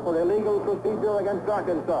penalty for illegal procedure against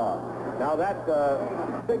Arkansas. Now that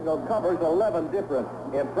signal covers 11 different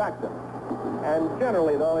infractions. And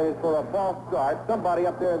generally, though, is for a false start. Somebody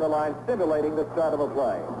up there in the line simulating the start of a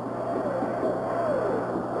play.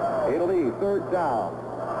 It'll be third down.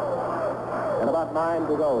 And about 9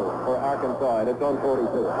 to go for Arkansas at its own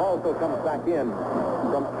 42. Also comes back in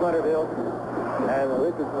from Splinterville. And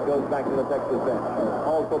Richardson goes back to the Texas bench.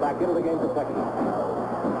 Also back into the game for Texas.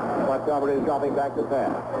 Montgomery is dropping back to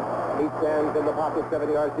pass. He stands in the pocket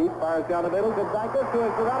 70 yards deep. Fires down the middle to Dykes, who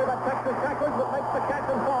is surrounded by Texas tacklers, but makes the catch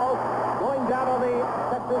and falls. Going down on the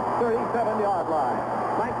Texas 37-yard line.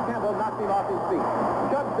 Mike Campbell knocked him off his feet.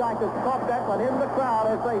 Chuck Dykes caught that one in the crowd,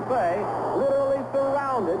 as they say. Literally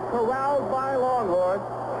surrounded, corralled by Longhorns.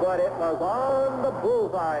 But it was on the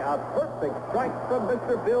bullseye. A perfect strike from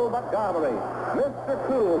Mr. Bill Montgomery. Mr.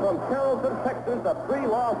 Cool from Carrollton, Texas, a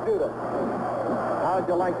 3-loss student. How'd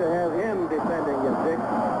you like to have him defending you, Dick?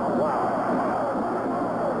 Wow.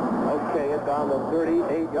 Okay, it's on the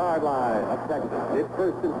 38-yard line of Texas. It's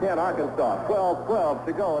 1st and 10, Arkansas. 12-12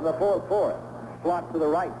 to go in the fourth quarter. Slot to the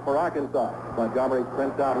right for Arkansas. Montgomery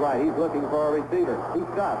sprints out right. He's looking for a receiver. He's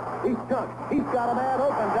stopped. He's chunked. He's got a man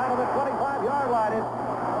open down to the 25-yard line.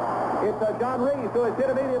 It's John Reese, who is hit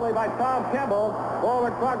immediately by Tom Campbell.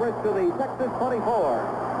 Forward progress to the Texas 24.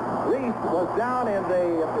 Reese was down in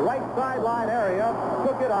the right sideline area,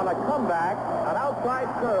 took it on a comeback, an outside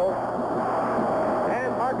curl,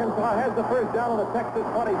 and Arkansas has the first down on the Texas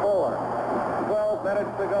 24. 12 minutes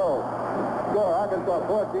to go. Score, Arkansas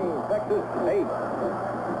 14, Texas 8.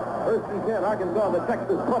 1st and 10, Arkansas on the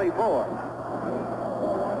Texas 24.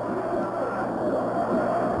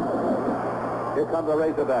 Here comes the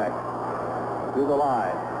Razorbacks to the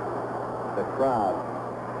line. The crowd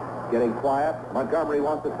getting quiet. Montgomery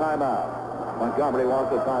wants a timeout. Montgomery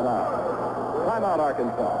wants a timeout. Timeout,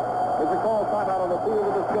 Arkansas. There's a call timeout on the field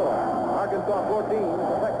of the score. Arkansas 14,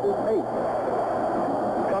 Texas 8.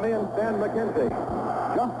 Come in, Stan McKenzie.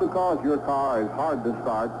 Just because your car is hard to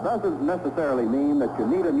start doesn't necessarily mean that you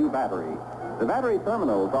need a new battery. The battery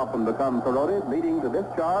terminals often become corroded, leading to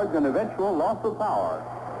discharge and eventual loss of power.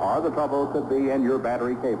 Or the trouble could be in your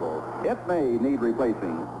battery cable. It may need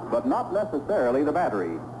replacing, but not necessarily the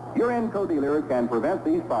battery. Your Enco dealer can prevent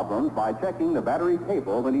these problems by checking the battery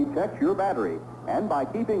cable when he checks your battery, and by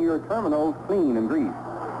keeping your terminals clean and greased.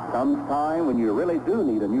 Comes time when you really do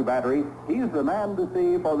need a new battery, he's the man to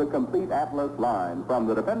see for the complete Atlas line, from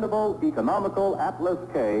the dependable, economical Atlas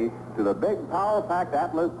K to the big, power-packed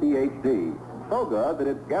Atlas PhD. So good that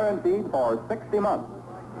it's guaranteed for 60 months.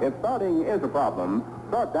 If starting is a problem,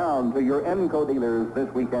 start down to your Enco dealers this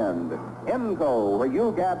weekend. Enco, where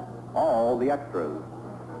you get all the extras.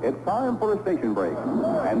 It's time for a station break.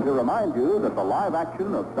 And to remind you that the live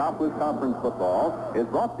action of Southwest Conference football is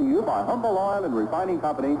brought to you by Humble Oil and Refining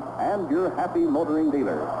Company and your happy motoring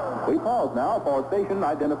dealer. We pause now for station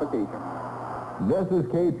identification. This is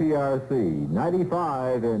KTRC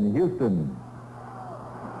 95 in Houston.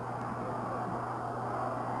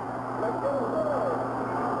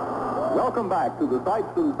 Welcome back to the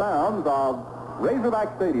sights and sounds of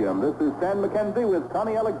Razorback Stadium. This is Stan McKenzie with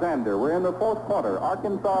Connie Alexander. We're in the fourth quarter.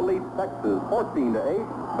 Arkansas leads Texas 14-8.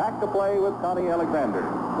 Back to play with Connie Alexander.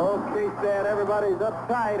 Okay, Stan, everybody's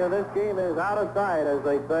uptight, and this game is out of sight, as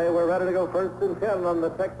they say. We're ready to go 1st and 10 on the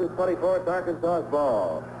Texas 24th Arkansas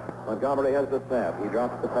ball. Montgomery has the snap. He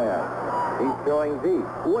drops the pass. He's throwing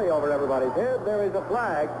deep, way over everybody's head. There is a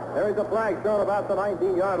flag. There is a flag thrown about the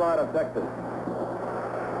 19-yard line of Texas.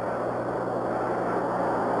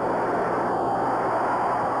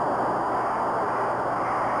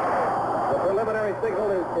 The preliminary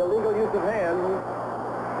signal is illegal use of hands.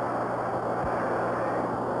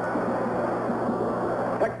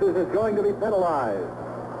 Texas is going to be penalized.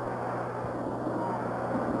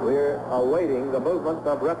 We're awaiting the movement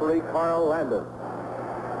of referee Carl Landis.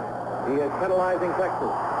 He is penalizing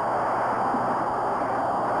Texas.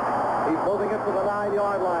 He's moving it to the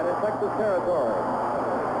 9-yard line in Texas territory.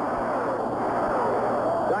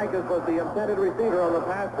 Dykes was the intended receiver on the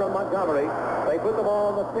pass from Montgomery. They put the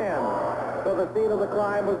ball on the 10. So the scene of the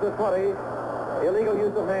crime was the 20. Illegal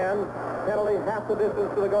use of hands. Penalty half the distance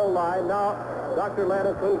to the goal line. Now Dr.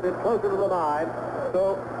 Landis moves it closer to the 9.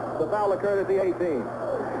 So the foul occurred at the 18.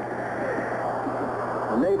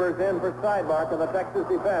 The neighbors in for side mark in the Texas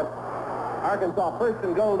defense. Arkansas 1st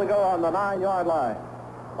and goal to go on the 9-yard line.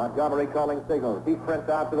 Montgomery calling signals. He sprints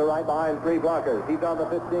out to the right behind 3 blockers. He's on the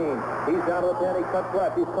 15. He's down to the 10. He cuts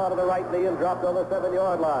left. He's caught on the right knee and dropped on the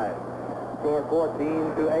 7-yard line. Score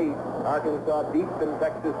 14-8. Arkansas deep in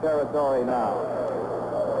Texas territory now.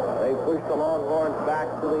 They push the Longhorns back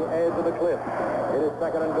to the edge of the cliff. It is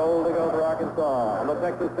 2nd and goal to go for Arkansas. On the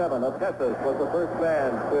Texas 7, Otesas was the first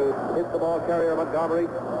man to hit the ball carrier Montgomery.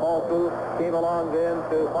 Also came along then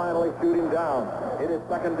to finally shoot him down. It is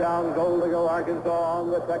 2nd down, goal to go Arkansas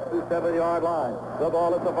on the Texas 7-yard line. The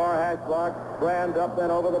ball at the far hash mark. Brand up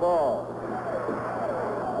then over the ball.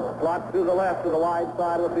 Slot to the left to the wide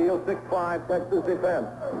side of the field. 6'5" Texas defense.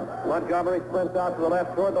 Montgomery sprints out to the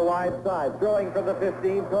left toward the wide side, throwing from the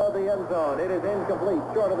 15 toward the end zone. It is incomplete,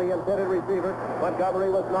 short of the intended receiver.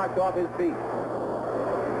 Montgomery was knocked off his feet.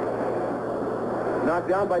 Knocked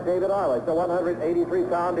down by David Arliss, a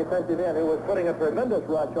 183-pound defensive end who was putting a tremendous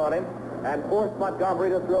rush on him and forced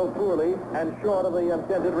Montgomery to throw poorly and short of the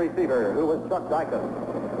intended receiver, who was Chuck Dykes.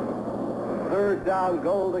 3rd down,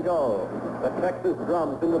 goal to go. The Texas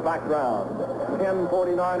drums in the background.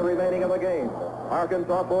 10:49 remaining in the game.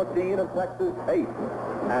 Arkansas 14 and Texas 8.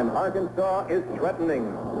 And Arkansas is threatening.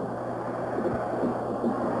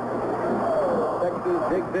 Texas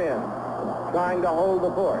digs in, trying to hold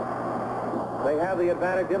the fort. They have the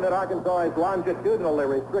advantage in that Arkansas is longitudinally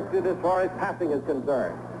restricted as far as passing is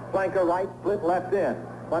concerned. Flanker right, split left in.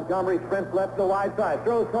 Montgomery sprints left to the wide side.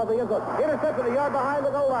 Throws toward the end zone. Intercepted a yard behind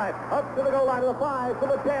the goal line. Up to the goal line to the 5, to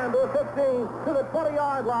the 10, to the 15, to the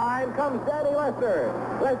 20-yard line comes Danny Lester.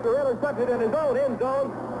 Lester intercepted in his own end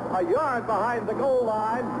zone. A yard behind the goal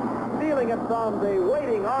line. Stealing it from the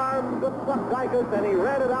waiting arms of Chuck Dykes, and he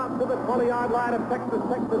ran it out to the 20-yard line of Texas.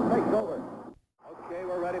 Texas takes over. Okay,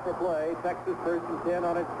 we're ready for play. Texas 1st and 10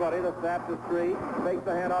 on its 20. The snap to 3. Fakes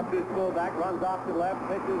the handoff to his fullback. Runs off to left.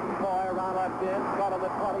 Pitches Coy around left end. Caught on the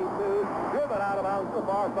 22. Driven out of bounds to the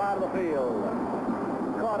far side of the field.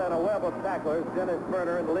 Caught in a web of tacklers. Dennis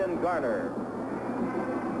Berner and Lynn Garner.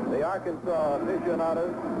 The Arkansas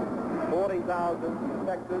aficionados, 40,000.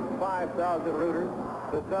 Texas, 5,000 rooters.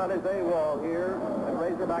 The sun is AWOL here at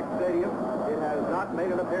Razorback Stadium. It has not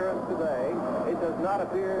made an appearance today. It does not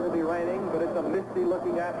appear to be raining, but it's a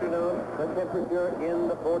misty-looking afternoon. The temperature in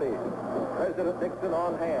the 40s. President Nixon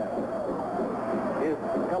on hand. His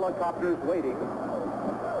helicopters waiting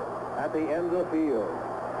at the end of the field.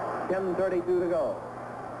 10:32 to go.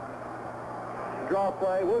 Draw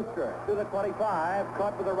play, Wooster to the 25.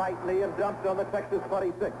 Caught with the right knee and dumped on the Texas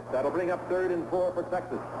 26. That'll bring up 3rd and 4 for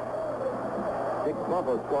Texas. Dick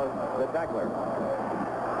Bumpus was the tackler.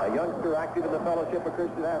 A youngster active in the Fellowship of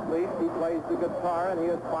Christian Athletes. He plays the guitar and he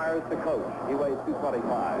aspires to coach. He weighs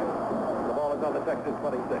 225. The ball is on the Texas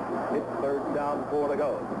 26. It's 3rd down, 4 to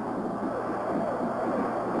go.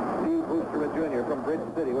 Steve Booster Jr. from Bridge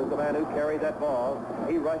City was the man who carried that ball.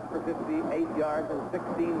 He rushed for 58 yards and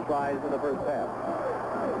 16 tries in the first half.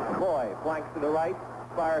 Coy flanks to the right.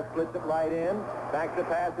 Spire splits it right in. Back to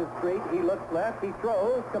pass is Street. He looks left. He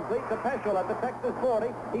throws. Complete to Peschel at the Texas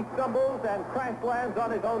 40. He stumbles and crash lands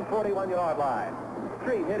on his own 41-yard line.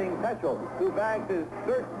 Street hitting Peschel, who bagged his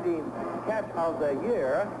 13th catch of the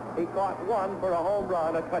year. He caught one for a home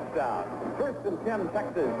run, a touchdown. 1st and 10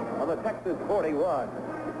 Texas on the Texas 41.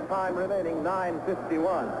 Time remaining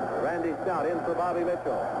 9:51. Randy Stout in for Bobby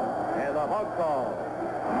Mitchell. And the hog call.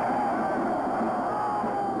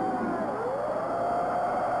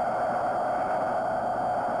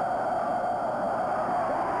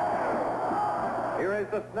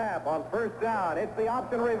 the snap on first down. It's the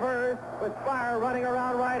option reverse with Spire running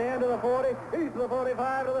around right end to the 40. He's to the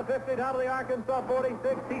 45 to the 50 down to the Arkansas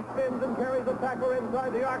 46. He spins and carries the tackler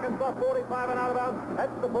inside the Arkansas 45 and out of bounds.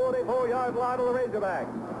 That's the 44-yard line of the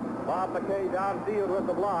Razorbacks. Bob McKay downfield with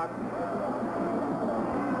the block.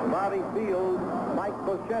 Bobby Fields, Mike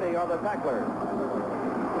Boschetti are the tacklers.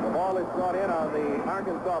 The ball is brought in on the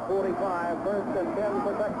Arkansas 45, first and 10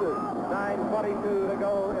 for Texas. 9:22 to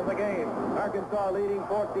go in the game. Arkansas leading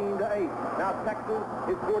 14-8. Now Texas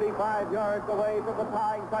is 45 yards away from the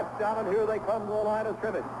tying touchdown, and here they come to the line of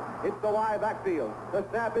scrimmage. It's the Y backfield. The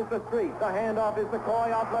snap is the Street. The handoff is the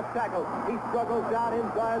Coy off left tackle. He struggles down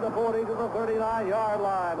inside the 40 to the 39-yard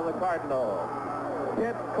line of the Cardinals.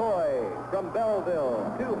 Kip Coy from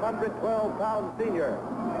Belleville, 212-pound senior.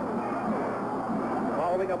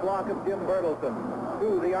 Following a block of Jim Bertelson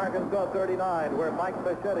to the Arkansas 39, where Mike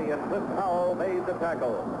Boschetti and Cliff Powell made the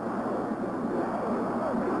tackle.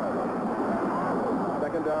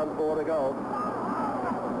 Second down, 4 to go.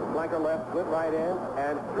 Flanker left, split right in,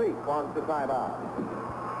 and Street wants the timeout.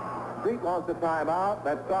 Street wants the timeout.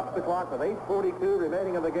 That stops the clock with 8:42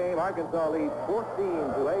 remaining in the game. Arkansas leads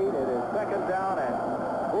 14-8. It is second down and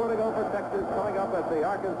 4 to go for Texas, coming up at the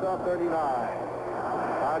Arkansas 39.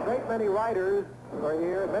 A great many riders are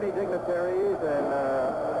here, many dignitaries, and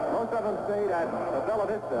most of them stayed at Bella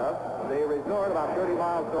Vista, the resort about 30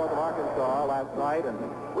 miles north of Arkansas last night. And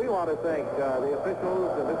we want to thank the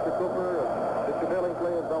officials, Mr. Cooper, Mr.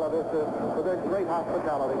 Billingsley, and Bella Vista for their great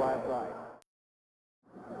hospitality last night.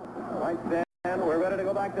 Right, Dan, we're ready to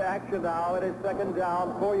go back to action now. It is second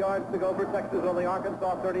down, 4 yards to go for Texas on the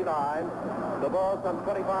Arkansas 39. The ball some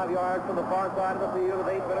 25 yards from the far side of the field with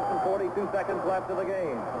 8 minutes and 42 seconds left in the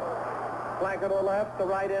game. Flanker to the left, the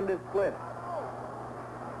right end is split.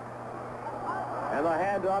 And the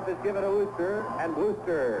handoff is given to Wooster, and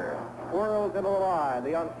Wooster swirls into the line.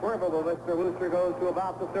 The unswervable Mr. Wooster goes to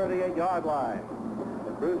about the 38-yard line.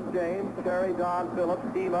 Bruce James, Terry, Don Phillips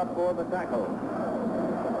team up for the tackle.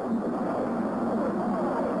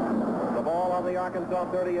 The ball on the Arkansas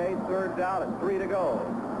 38, third down and 3 to go.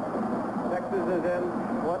 Texas is in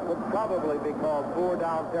what would probably be called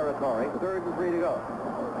 4-down territory. Third and 3 to go.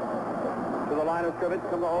 To the line of scrimmage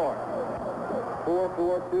from the horn.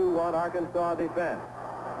 4-4-2-1 Arkansas defense.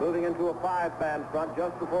 Moving into a 5-man front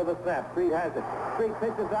just before the snap. Street has it. Street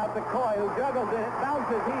pitches out to Coy, who juggles it.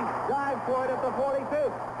 Bounces. He dives for it at the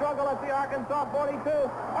 42. Struggle at the Arkansas 42.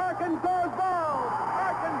 Arkansas's ball.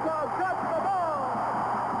 Arkansas got the ball.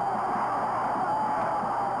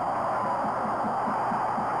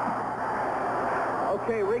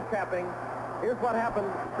 Okay, recapping. Here's what happened.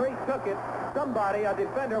 Street took it. Somebody, a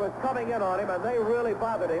defender, was coming in on him, and they really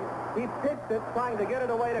bothered him. He pitched it, trying to get it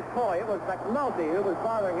away to Coy. It was McNulty who was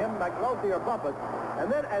bothering him, McNulty or Bumpus.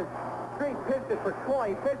 And then as Street pitched it for Coy,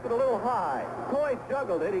 he pitched it a little high. Coy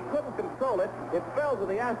juggled it. He couldn't control it. It fell to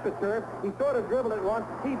the AstroTurf. He sort of dribbled it once.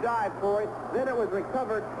 He dived for it. Then it was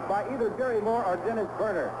recovered by either Jerry Moore or Dennis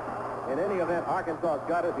Berner. In any event, Arkansas's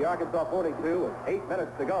got it. The Arkansas 42 with 8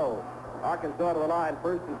 minutes to go. Arkansas to the line,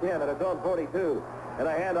 first and 10 at its own 42. And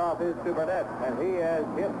a handoff is to Burnett, and he has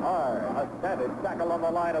hit hard. A savage tackle on the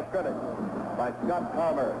line of scrimmage by Scott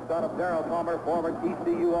Palmer, son of Darrell Palmer, former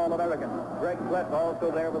TCU All-American. Greg Klett also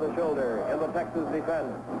there with a shoulder in the Texas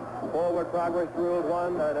defense. Forward progress ruled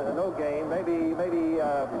one, no gain, maybe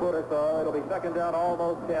a foot or so. It'll be second down,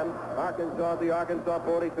 almost 10. Arkansas at the Arkansas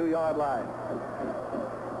 42-yard line.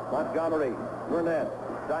 Montgomery, Burnett,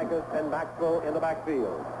 Dykus, and Maxwell in the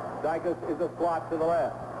backfield. Dykus is a slot to the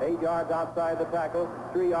left. 8 yards outside the tackle,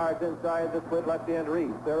 3 yards inside the split left end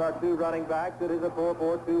reach. There are 2 running backs. It is a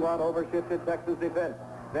 4-4-2-1 overshifted Texas defense.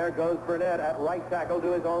 There goes Burnett at right tackle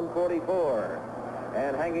to his own 44.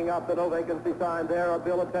 And hanging up the no vacancy sign there are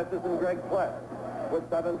Bill Atestis and Greg Klett with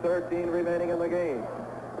 7:13 remaining in the game.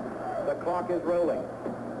 The clock is rolling.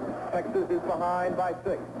 Texas is behind by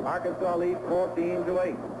 6. Arkansas leads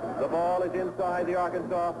 14-8. The ball is inside the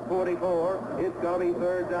Arkansas 44. It's going to be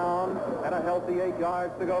third down and a healthy 8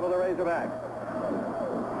 yards to go to the Razorbacks.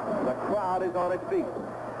 The crowd is on its feet.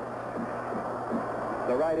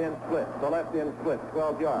 The right end split, the left end split,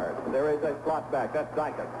 12 yards. There is a slot back. That's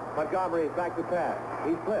Dykus. Montgomery is back to pass.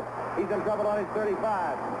 He slips. He's in trouble on his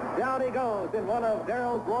 35. Down he goes in one of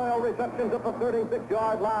Darrell's royal receptions at the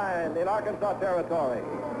 36-yard line in Arkansas territory.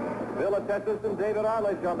 Bill Atestis and David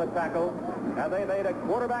Arledge on the tackle, and they made a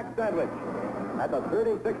quarterback sandwich at the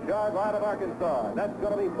 36-yard line of Arkansas. And that's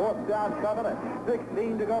going to be fourth down coming at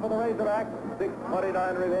 16 to go for the Razorbacks.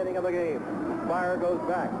 6:29 remaining in the game. Spire goes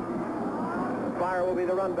back. Spire will be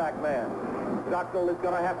the run back man. Stockdale is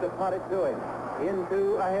going to have to punt it to him.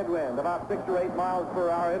 into a headwind, about 6 or 8 miles per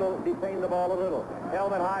hour. It'll detain the ball a little.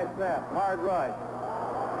 Helmet high snap, hard rush.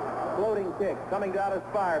 Floating kick, coming down his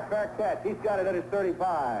spire. Fair catch. He's got it at his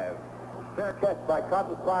 35. Fair catch by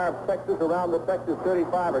Cotton Spire of Texas around the Texas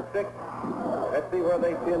 35 or 6. Let's see where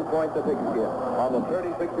they pinpoint the big skip. On the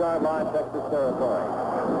 36-yard line, Texas territory.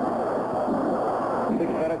 6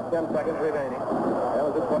 minutes, 10 seconds remaining. That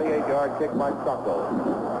was a 28-yard kick by Stocco.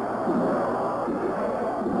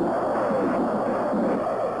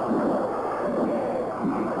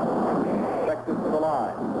 Texas to the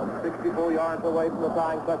line. 64 yards away from the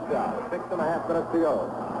tying touchdown. 6.5 minutes to go.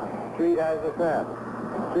 Street has the snap.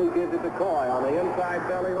 Street gives it to Coy on the inside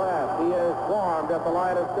belly left. He is swarmed at the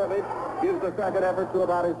line of scrimmage. Gives the second effort to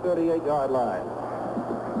about his 38-yard line.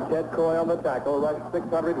 Ted Coy on the tackle. Rushed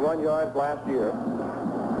 601 yards last year.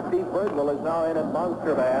 Steve Birdwell is now in at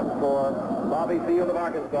monster band for Bobby Field of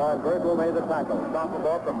Arkansas, and Birdwell made the tackle.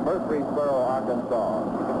 Sophomore from Murfreesboro, Arkansas.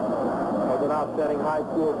 Was an outstanding high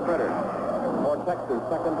school sprinter for Texas.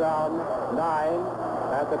 Second down, 9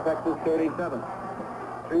 at the Texas 37.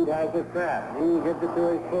 Street has his snap. He gives it to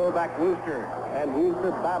his fullback, Wooster. And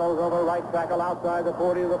Wooster battles over right tackle outside the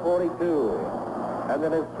 40 to the 42. And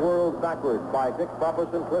then is swirled backwards by Dick Bumpus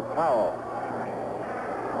and Cliff Powell.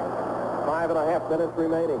 5.5 minutes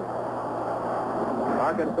remaining.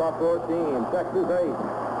 Arkansas 14, Texas 8.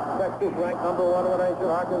 Texas ranked number 1 in the nation.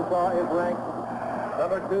 Arkansas is ranked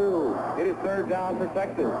number 2. It is third down for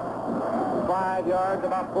Texas. 5 yards,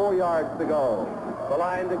 about 4 yards to go. The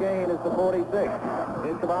line to gain is the 46.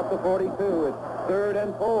 It's about the 42. It's 3rd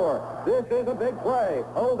and 4. This is a big play.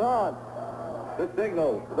 Hold on. The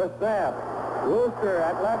signals, the snap. Wooster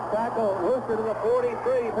at left tackle. Wooster to the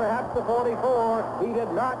 43, perhaps the 44. He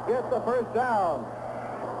did not get the first down.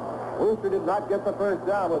 Wooster did not get the first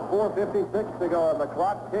down with 4:56 to go and the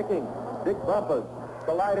clock ticking. Dick Bumpus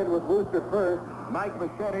collided with Wooster first. Mike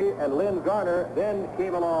Machete and Lynn Garner then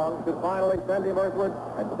came along to finally send him earthward,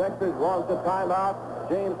 and Texas wants a timeout.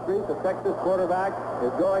 James Street, the Texas quarterback,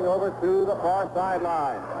 is going over to the far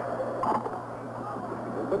sideline.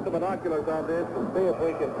 We'll put the binoculars on this and see if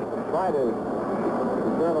we can try to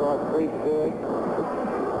determine what Street's doing.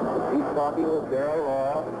 He's talking with Darrell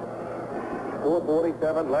Royal.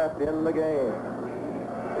 4:47 left in the game.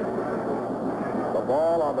 The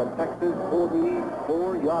ball on the Texas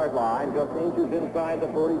 44-yard line, just inches inside the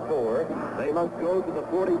 44. They must go to the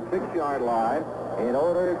 46-yard line in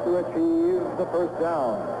order to achieve the first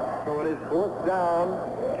down. So it is 4th down,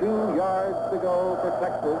 2 yards to go for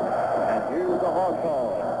Texas, and here's the hog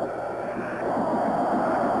call.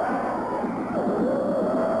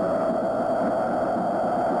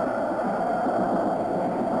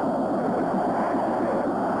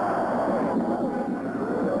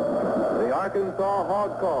 Arkansas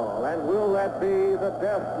hog call, and will that be the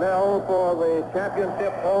death knell for the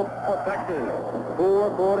championship hope for Texas?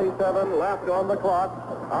 4:47 left on the clock.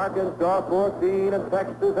 Arkansas 14 and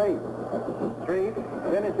Texas 8. Street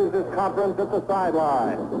finishes his conference at the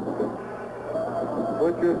sideline.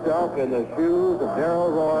 Put yourself in the shoes of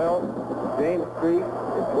Darrell Royal. James Street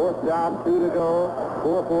is 4th down, 2 to go.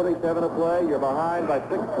 4:47 to play. You're behind by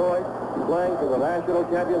 6 points. Playing for the national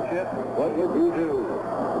championship. What would you do?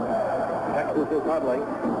 Texas is huddling,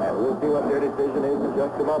 and we'll see what their decision is in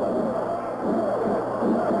just a moment.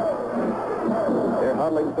 They're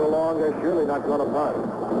huddling so long, they're surely not going to punt.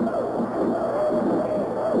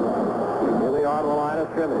 Here they are on the line of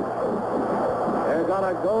scrimmage. They're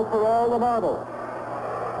going to go for all the marbles.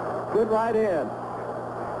 Good right in.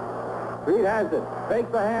 Street has it.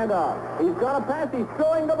 Fakes the handoff. He's going to pass. He's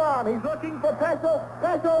throwing the bomb. He's looking for Peschel.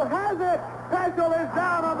 Peschel has it. Peschel is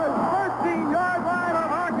down on the 13-yard line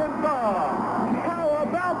of Arkansas. How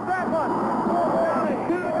about that one?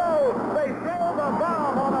 2 to go. They throw the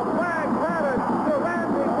bomb on a flag pattern to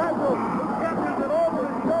Randy Peschel. Catches it over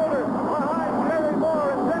his shoulder behind Jerry Moore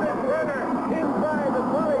and Dennis Turner inside the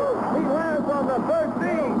 20. He lands on the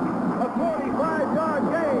 13. A 45-yard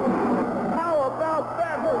gain. How about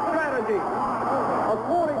that strategy? A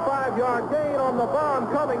 45-yard gain on the bomb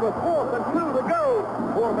coming with 4th and 2 to go.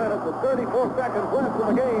 4 minutes and 34 seconds left in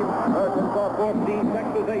the game. Arkansas 14,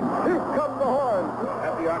 Texas 8. Here come the horns.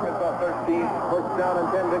 At the Arkansas 13, 1st down and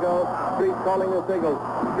 10 to go. Street calling the signals.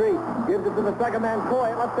 Street gives it to the second man, Coy,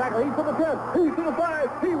 at left tackle. He's to the 10. He's to the 5.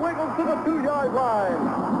 He wiggles to the 2-yard line.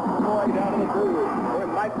 Coy down to the 2. Where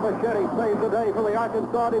Mike Machete saves the day for the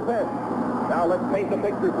Arkansas defense. Now let's paint the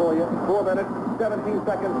picture for you. 4 minutes, 17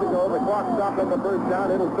 seconds to go. The clock stopped on the first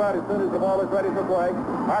down. It'll start as soon as the ball is ready for play.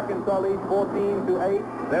 Arkansas leads 14-8.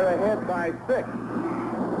 They're ahead by 6.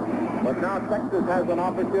 But now Texas has an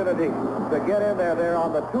opportunity to get in there. They're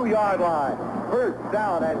on the 2-yard line. First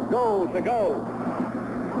down and goal to go.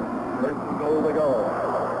 First and goal to go.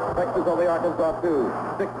 Texas on the Arkansas 2.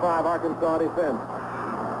 6-5 Arkansas defense.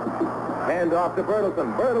 Hand off to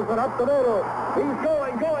Bertelsen. Bertelsen up the middle. He's going.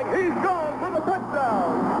 He's gone for the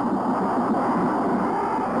touchdown.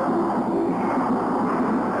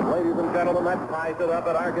 And ladies and gentlemen, that ties it up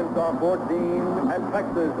at Arkansas 14 and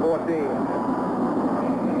Texas 14.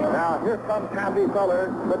 Now, here comes Happy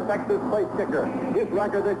Feller, the Texas place kicker. His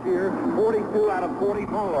record this year, 42 out of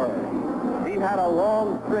 44. He had a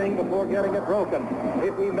long string before getting it broken.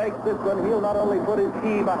 If he makes this one, he'll not only put his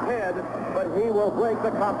team ahead, but he will break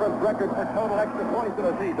the conference record for total extra points in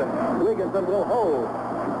a season. Wigginson will hold.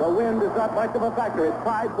 The wind is not much of a factor. It's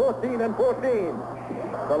tied 14 and 14.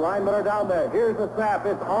 The linemen are down there. Here's the snap.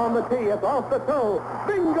 It's on the tee. It's off the toe.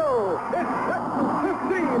 Bingo! It's Texas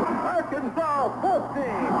 15, Arkansas 14.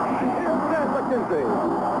 Here's Dan McKenzie.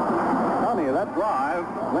 Connie, that drive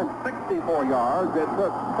went 64 yards. It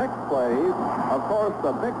took 6 plays. Of course,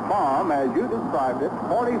 the big bomb, as you described it,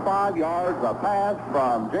 45 yards, a pass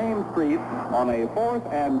from James Street on a 4th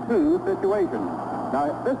and 2 situation.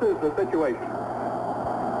 Now, this is the situation.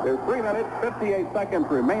 There's 3 minutes, 58 seconds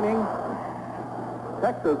remaining.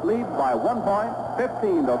 Texas leads by 1 point,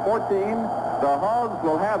 15 to 14. The Hogs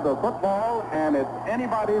will have the football, and it's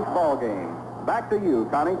anybody's ball game. Back to you,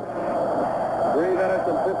 Connie. 3 minutes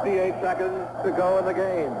and 58 seconds to go in the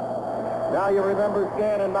game. Now you remember,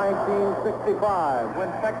 Stan, in 1965, when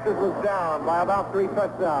Texas was down by about 3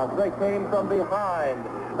 touchdowns. They came from behind.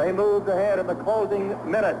 They moved ahead in the closing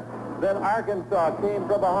minute. Then Arkansas came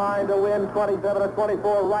from behind to win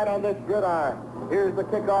 27-24 right on this gridiron. Here's the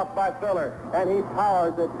kickoff by Filler, and he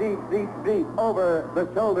powers it deep over the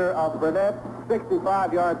shoulder of Burnett,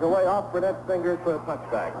 65 yards away, off Burnett's fingers for a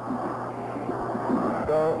touchback.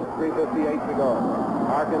 So, 3:58 to go.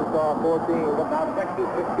 Arkansas 14, but now Texas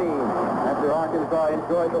 15, after Arkansas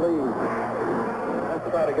enjoyed the lead. Let's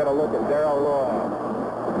try to get a look at Darrell Roy.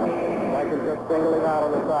 I can just singling out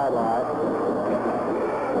on the sideline.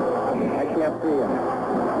 I can't see him.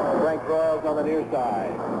 Frank Royals on the near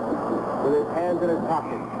side, with his hands in his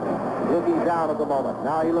pockets, looking down at the moment.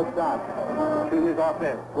 Now he looks up to his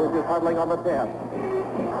offense, which is huddling on the 10.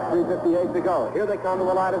 3:58 to go. Here they come to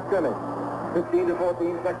the line of scrimmage. 15 to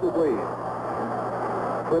 14, Texas lead.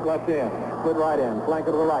 Split left in, split right in, flank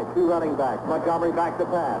to the right, 2 running backs. Montgomery back to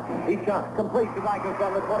pass. He shot, complete to Dykes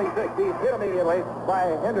on the 26. He's hit immediately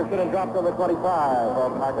by Henderson and dropped on the 25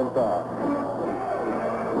 of Arkansas.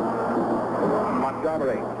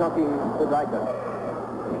 Montgomery chunking to Dykes.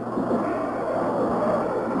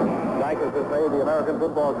 Dykes has made the American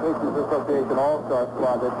Football Coaches Association All-Star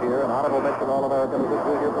squad this year. An honorable mention All-American is a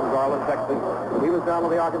junior from Garland, Texas. He was down on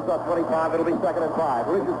the Arkansas 25. It'll be 2nd and 5.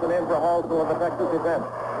 Richardson in for Halsell in the Texas defense.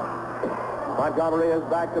 Montgomery is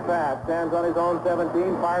back to pass. Stands on his own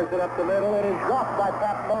 17. Fires it up the middle. It is dropped by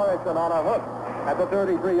Pat Morrison on a hook at the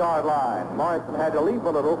 33-yard line. Morrison had to leap a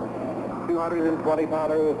little.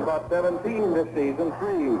 220-pounder who has caught 17 this season.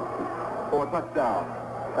 3 for a touchdown.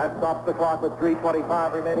 That stops the clock with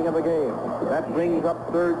 3:25 remaining in the game. That brings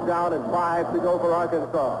up 3rd down and 5 to go for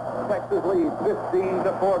Arkansas. Texas leads 15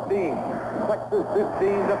 to 14. Texas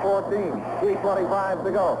 15 to 14. 3:25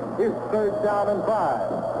 to go. Here's 3rd down and 5.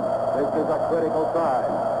 This is a critical time.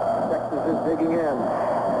 Texas is digging in,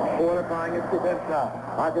 fortifying its defense now.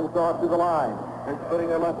 Arkansas to the line. They're splitting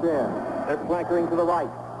their left end. They're flankering to the right.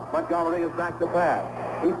 Montgomery is back to pass.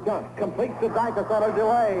 He's done. Complete to Dykes on a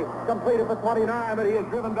delay. Completed for 29, but he is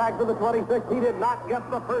driven back to the 26. He did not get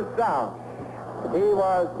the first down. He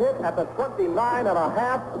was hit at the 29 and a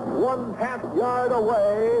half, 1/2 yard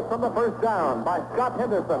away from the first down by Scott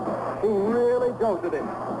Henderson. He really jolted him.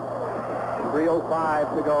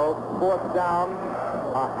 3:05 to go. 4th down.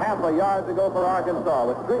 A half a yard to go for Arkansas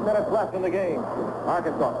with 3 minutes left in the game.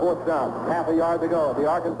 Arkansas, 4th down, half a yard to go. The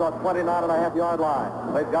Arkansas 29.5-yard line.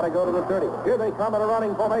 They've got to go to the 30. Here they come in a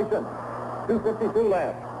running formation. 2:52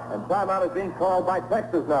 left. And timeout is being called by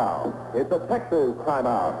Texas now. It's a Texas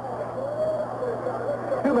timeout.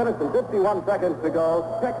 2 minutes and 51 seconds to go.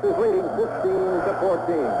 Texas leading 15 to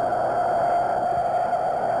 14.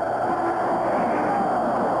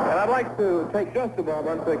 I'd like to take just a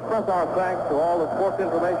moment to express our thanks to all the sports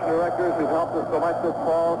information directors who've helped us so much this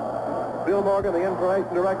fall. Bill Morgan, the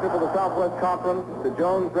information director for the Southwest Conference, to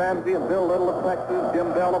Jones Ramsey and Bill Little of Texas,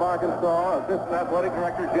 Jim Bell of Arkansas, assistant athletic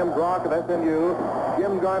director Jim Brock of SMU,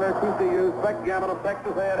 Jim Garner, TCU, Spec Gammon of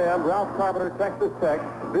Texas A&M, Ralph Carpenter, Texas Tech,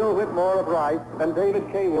 Bill Whitmore of Rice, and David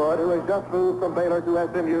K. Wood, who has just moved from Baylor to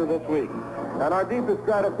SMU this week. And our deepest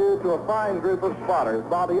gratitude to a fine group of spotters: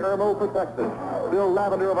 Bobby Ermo for Texas, Bill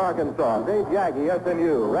Lavender of Arkansas, Dave Yaggy,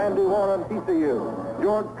 SMU, Randy Warren, TCU,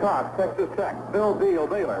 George Cox, Texas Tech, Bill Beal,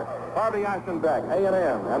 Baylor, Harvey Eisenbeck,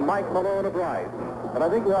 A&M, and Mike Malone of Rice. And I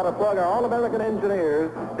think we ought to plug our All-American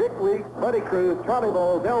engineers, Dick Weeks, Buddy Cruz, Charlie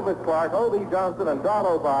Bowles, Elvis Clark, O.B. Johnson, and Don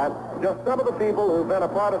O'Brien, just some of the people who've been a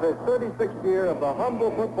part of this 36th year of the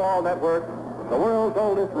Humble Football Network, the world's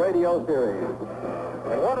oldest radio series.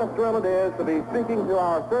 And what a thrill it is to be speaking to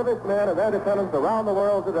our servicemen and their dependents around the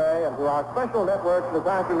world today and to our special network this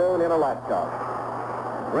afternoon in Alaska.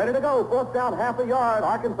 Ready to go. Fourth down, half a yard.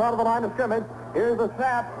 Arkansas to the line of scrimmage. Here's the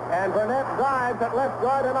snap, and Burnett dives at left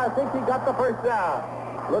guard, and I think he got the first down.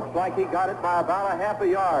 Looks like he got it by about a half a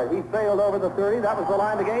yard. He sailed over the 30. That was the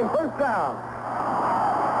line to gain. First down.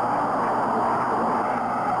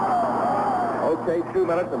 Okay, 2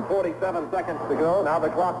 minutes and 47 seconds to go. Now the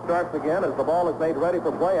clock starts again as the ball is made ready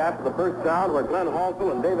for play after the first down where Glenn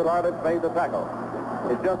Halsell and David Arvitz made the tackle.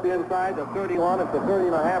 It's just inside the 31. It's the 30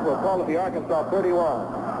 and a half. We'll call it the Arkansas 31.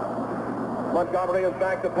 Montgomery is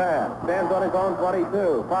back to pass. Stands on his own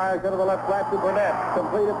 22. Fires into the left flat to Burnett.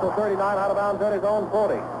 Completed to 39 out of bounds at his own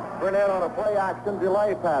 40. Burnett on a play action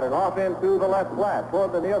delay pattern off into the left flat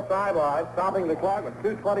toward the near sideline, stopping the clock with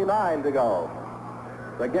 2:29 to go.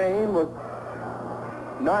 The gain was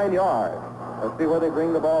 9 yards. Let's see where they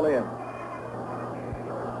bring the ball in.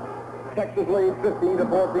 Texas leads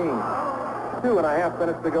 15-14. 2.5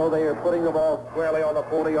 minutes to go. They are putting the ball squarely on the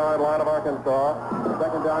 40-yard line of Arkansas.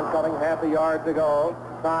 Second down coming, half a yard to go.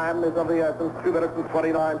 Time is of the essence. 2 minutes and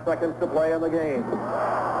 29 seconds to play in the game.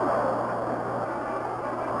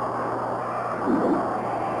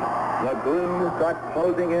 The gloom starts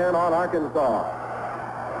closing in on Arkansas.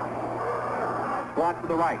 Slot to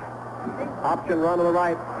the right. Option run to the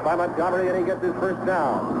right by Montgomery, and he gets his first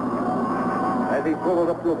down. As he swivels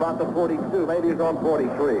up to about the 42, maybe he's on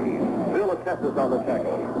 43. Bill Attestis on the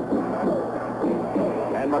tackle.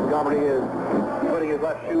 And Montgomery is putting his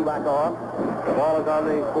left shoe back on. The ball is on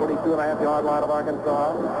the 42.5-yard line of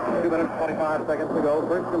Arkansas. 2 minutes, 25 seconds to go.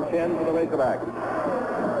 First and 10 for the Razorbacks.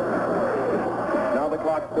 Now the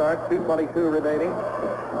clock starts, 2:22 remaining.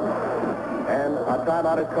 And a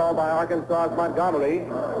timeout is called by Arkansas's Montgomery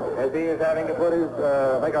as he is having to put his,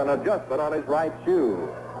 make an adjustment on his right shoe.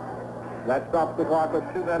 That stops the clock with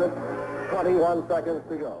 2 minutes, 21 seconds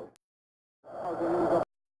to go.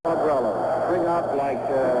 Umbrella. String out like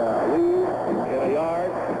leaves in a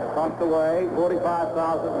yard. Tossed away.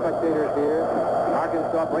 45,000 spectators here.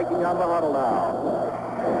 Arkansas breaking on the huddle now.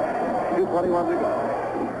 2:21 to go.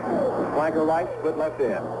 Flanker right, split left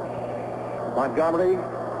in. Montgomery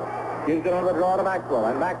gives it on the draw to Maxwell,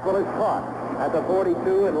 and Maxwell is caught at the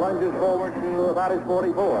 42 and lunges forward to about his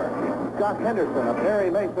 44. Scott Henderson of Perry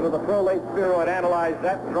Mason of the Pro Late Bureau had analyzed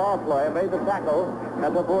that draw play and made the tackle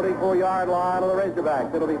at the 44-yard line of the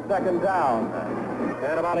Razorbacks. It'll be second down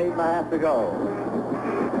and about 8.5 to go.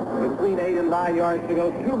 Between 8 and 9 yards to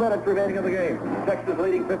go. 2 minutes remaining in the game. Texas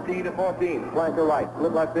leading 15-14. Flanker right,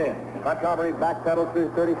 split left in. Montgomery backpedals to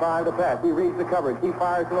his 35 to pass. He reads the coverage. He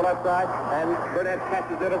fires to the left side, and Burnett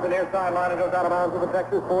catches it at the near sideline and goes out of bounds to the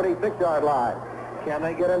Texas 46-yard line. Can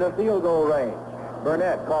they get into field goal range?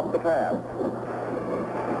 Burnett caught the pass.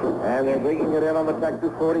 And they're bringing it in on the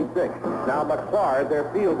Texas 46. Now McClard, their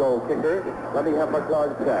field goal kicker. Let me have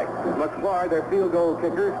McClard check. McClard, their field goal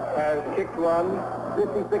kicker, has kicked one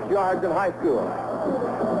 56 yards in high school.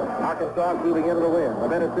 Arkansas moving into the win. A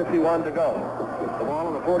minute 51 to go. The ball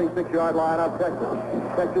on the 46-yard line of Texas.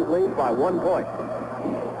 Texas leads by 1 point.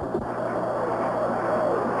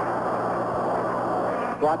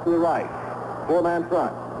 Slot to the right. 4-man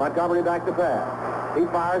front. Montgomery back to pass. He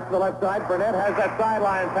fires to the left side. Burnett has that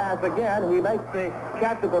sideline pass again. He makes the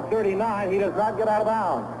catch at the 39. He does not get out of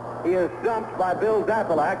bounds. He is dumped by Bill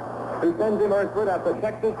Zapalak, who sends him earthward at the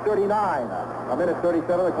Texas 39. A minute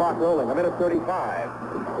 37, the clock rolling. A minute 35.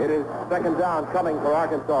 It is second down coming for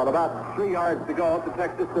Arkansas. About 3 yards to go up to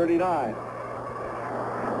Texas 39.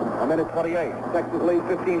 A minute 28. Texas leads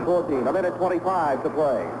 15-14. A minute 25 to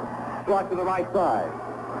play. Slot to the right side.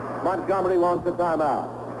 Montgomery wants the timeout.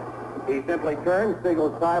 He simply turns,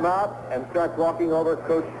 signals timeout, and starts walking over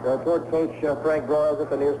toward Coach Frank Broyles at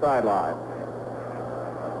the near sideline.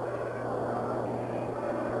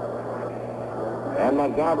 And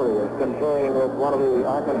Montgomery is conferring with one of the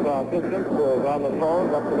Arkansas assistants who is on the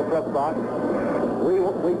phone up to the press box.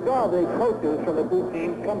 We saw the coaches from the two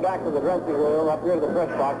teams come back to the dressing room up here to the press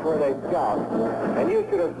box where they scout. And you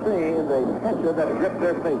should have seen the tension that gripped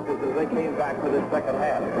their faces as they came back for this second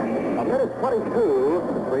half. A minute 22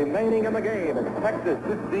 remaining in the game. It's Texas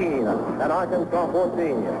 15 and Arkansas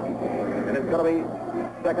 14. And it's going to be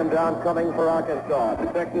Second down coming for Arkansas.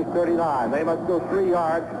 The Texas 39. They must go 3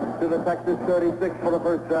 yards to the Texas 36 for the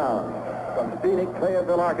first down. From scenic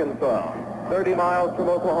Fayetteville, Arkansas. 30 miles from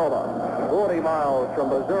Oklahoma. 40 miles from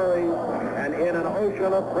Missouri. And in an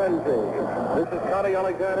ocean of frenzy. This is Connie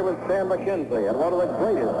Alexander with Stan McKenzie and one of the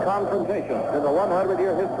greatest confrontations in the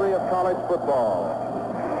 100-year history of college football.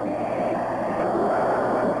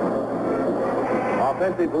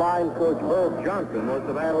 Offensive line coach Herb Johnson was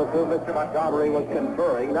the man with whom Mr. Montgomery was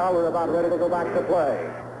conferring. Now we're about ready to go back to play.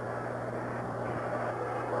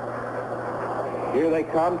 Here they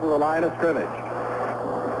come to the line of scrimmage.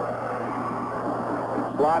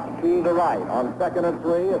 Slot to the right on 2nd and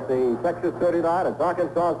 3 at the Texas 39. It's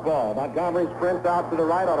Arkansas's ball. Montgomery sprints out to the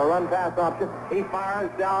right on a run pass option. He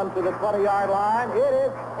fires down to the 20-yard line. It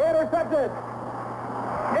is intercepted.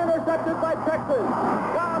 Intercepted by Texas.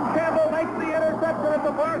 John Campbell makes the interception at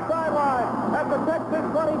the far sideline at the Texas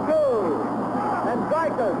 22. And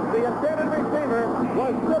Dykes, the intended receiver,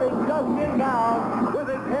 was sitting just inbounds with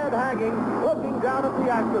his head hanging, looking down at the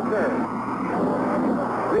astroturf.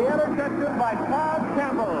 The interception by Todd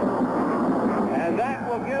Campbell. And that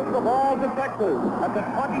will give the ball to Texas at the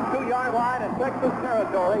 22-yard line in Texas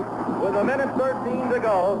territory with 1:13 to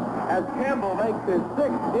go as Campbell makes his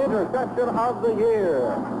 6th interception of the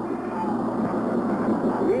year.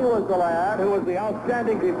 He was the lad who was the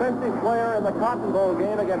outstanding defensive player in the Cotton Bowl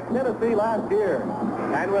game against Tennessee last year.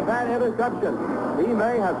 And with that interception, he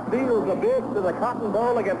may have sealed the bid to the Cotton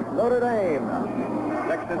Bowl against Notre Dame.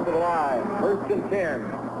 Texas to the line, 1st and 10.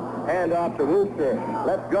 Hand off to Wooster.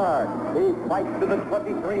 Left guard. He fights to the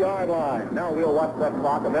 23-yard line. Now we'll watch that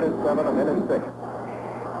clock. 1:07, 1:06.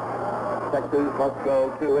 Texas must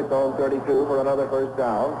go to its own 32 for another first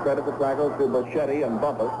down. Credit the tackles to Machete and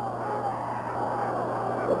Bumpus.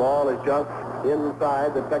 The ball is just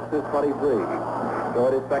inside the Texas 23. So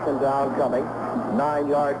it is 2nd down coming. 9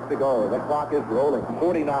 yards to go. The clock is rolling.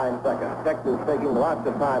 49 seconds. Texas taking lots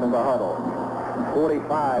of time in the huddle.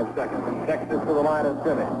 45 seconds. Texas to the line of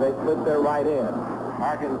scrimmage. They split their right end.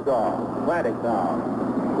 Arkansas, Atlantic now.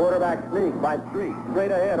 Quarterback sneak by Street.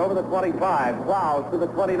 Straight ahead over the 25. Plows to the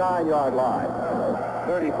 29-yard line.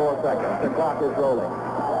 34 seconds. The clock is rolling.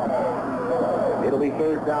 It'll be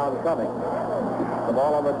 3rd down coming. The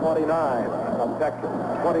ball on the 29 of Texas.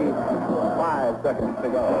 25 seconds to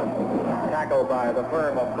go. Tackled by the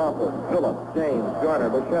firm of Bumpus, Phillips, James, Garner,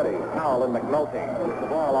 Buchetti, Howell, and McNulty. The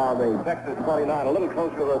ball on the Texas 29, a little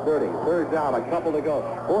closer to the 30. 3rd down, a couple to go.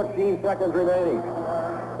 14 seconds remaining.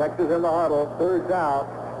 Texas in the huddle, 3rd down.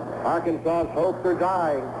 Arkansas's hopes are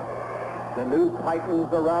dying. The noose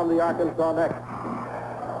tightens around the Arkansas neck.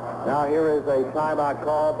 Now here is a timeout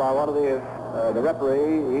called by one of the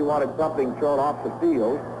referee. He wanted something thrown off the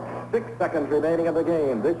field. 6 seconds remaining of the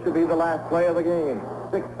game. This should be the last play of the game.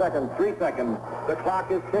 6 seconds, 3 seconds. The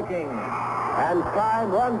clock is ticking. And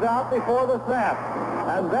time runs out before the snap.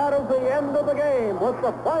 And that is the end of the game with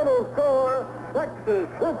the final score, Texas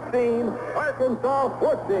 15, Arkansas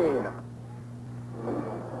 14.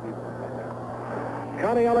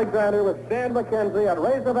 Connie Alexander with Stan McKenzie at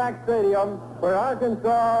Razorback Stadium, where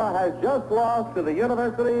Arkansas has just lost to the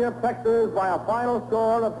University of Texas by a final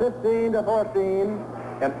score of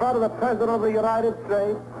 15-14 in front of the President of the United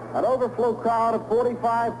States. An overflow crowd of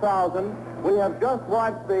 45,000. We have just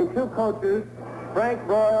watched the two coaches, Frank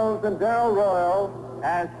Broyles and Darrell Royal,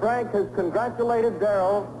 as Frank has congratulated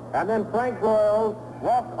Darrell, and then Frank Broyles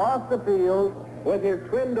walked off the field with his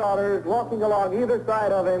twin daughters walking along either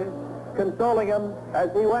side of him, consoling him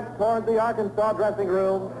as he went toward the Arkansas dressing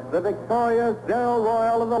room. The victorious Darrell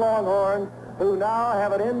Royal and the Longhorns, who now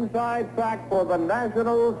have an inside track for the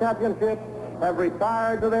national championship, have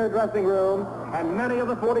retired to their dressing room, and many of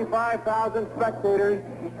the 45,000 spectators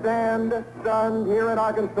stand stunned here in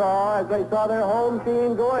Arkansas as they saw their home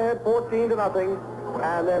team go ahead 14-0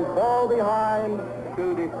 and then fall behind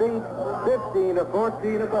to defeat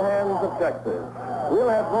 15-14 at the hands of Texas. We'll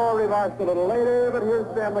have more remarks a little later, but here's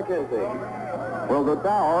Stan McKenzie. Well, the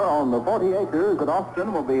tower on the 40 acres at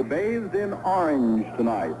Austin will be bathed in orange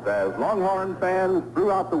tonight as Longhorn fans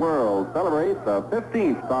throughout the world celebrate the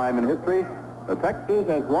 15th time in history that Texas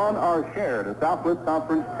has won or shared a Southwest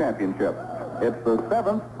Conference championship. It's the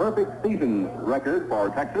 7th perfect season record for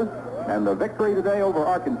Texas, and the victory today over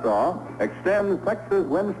Arkansas extends Texas'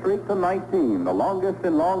 win streak to 19, the longest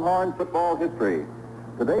in Longhorn football history.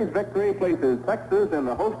 Today's victory places Texas in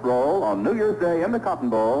the host role on New Year's Day in the Cotton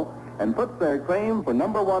Bowl and puts their claim for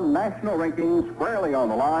 #1 national ranking squarely on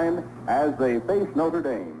the line as they face Notre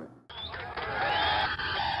Dame.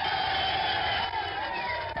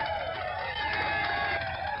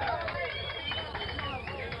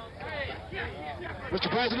 Mr.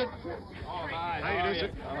 President? How you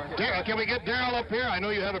doing, sir? Can we get Darrell up here? I know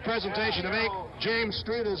you have a presentation to make. James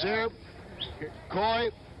Street is here. Coy.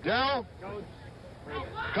 Darrell?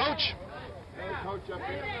 Coach?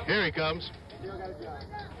 Here he comes.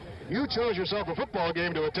 You chose yourself a football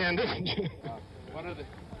game to attend, didn't you?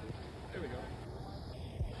 Here we go.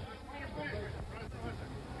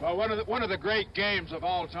 Well, one of the great games of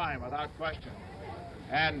all time, without question.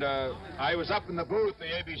 And I was up in the booth, the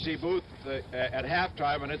ABC booth, at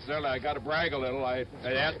halftime, and incidentally, I got to brag a little.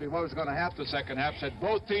 They asked me what was going to happen the second half, said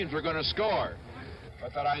both teams were going to score.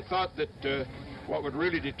 But that I thought that what would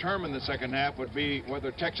really determine the second half would be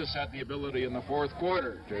whether Texas had the ability in the fourth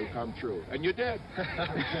quarter to come through. And you did.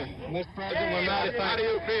 Mr. President, we're mighty thankful. How do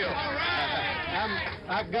you feel?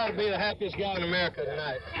 I've got to be the happiest guy in America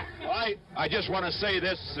tonight. Well, I just want to say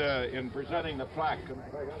this in presenting the plaque.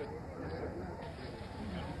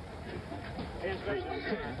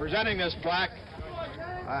 Presenting this plaque,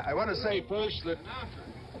 I want to say first that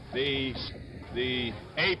the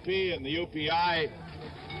AP and the UPI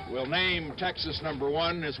will name Texas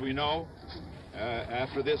 #1, as we know,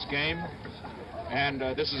 after this game. And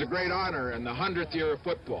this is a great honor in the 100th year of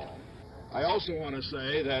football. I also want to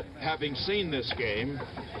say that having seen this game,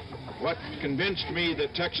 what convinced me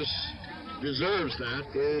that Texas deserves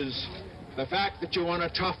that is the fact that you won a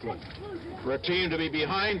tough one. For a team to be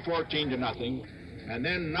behind 14-0 and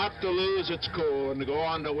then not to lose its cool and to go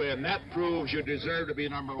on to win, that proves you deserve to be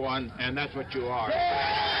 #1, and that's what you are.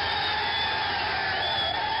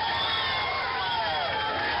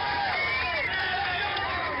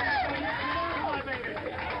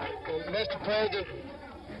 Mr. President,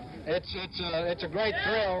 it's a great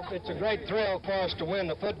thrill. It's a great thrill for us to win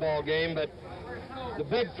the football game, but the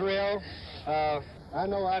big thrill, I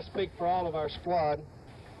know I speak for all of our squad,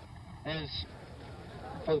 is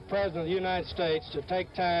for the President of the United States to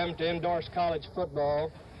take time to endorse college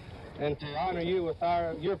football and to honor you with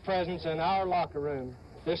your presence in our locker room.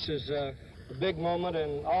 This is a big moment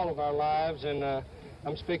in all of our lives, and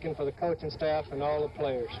I'm speaking for the coaching staff and all the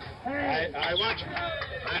players. I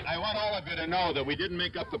want all of you to know that we didn't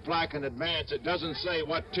make up the plaque in advance. It doesn't say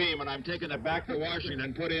what team, and I'm taking it back to Washington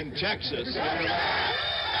and put in Texas.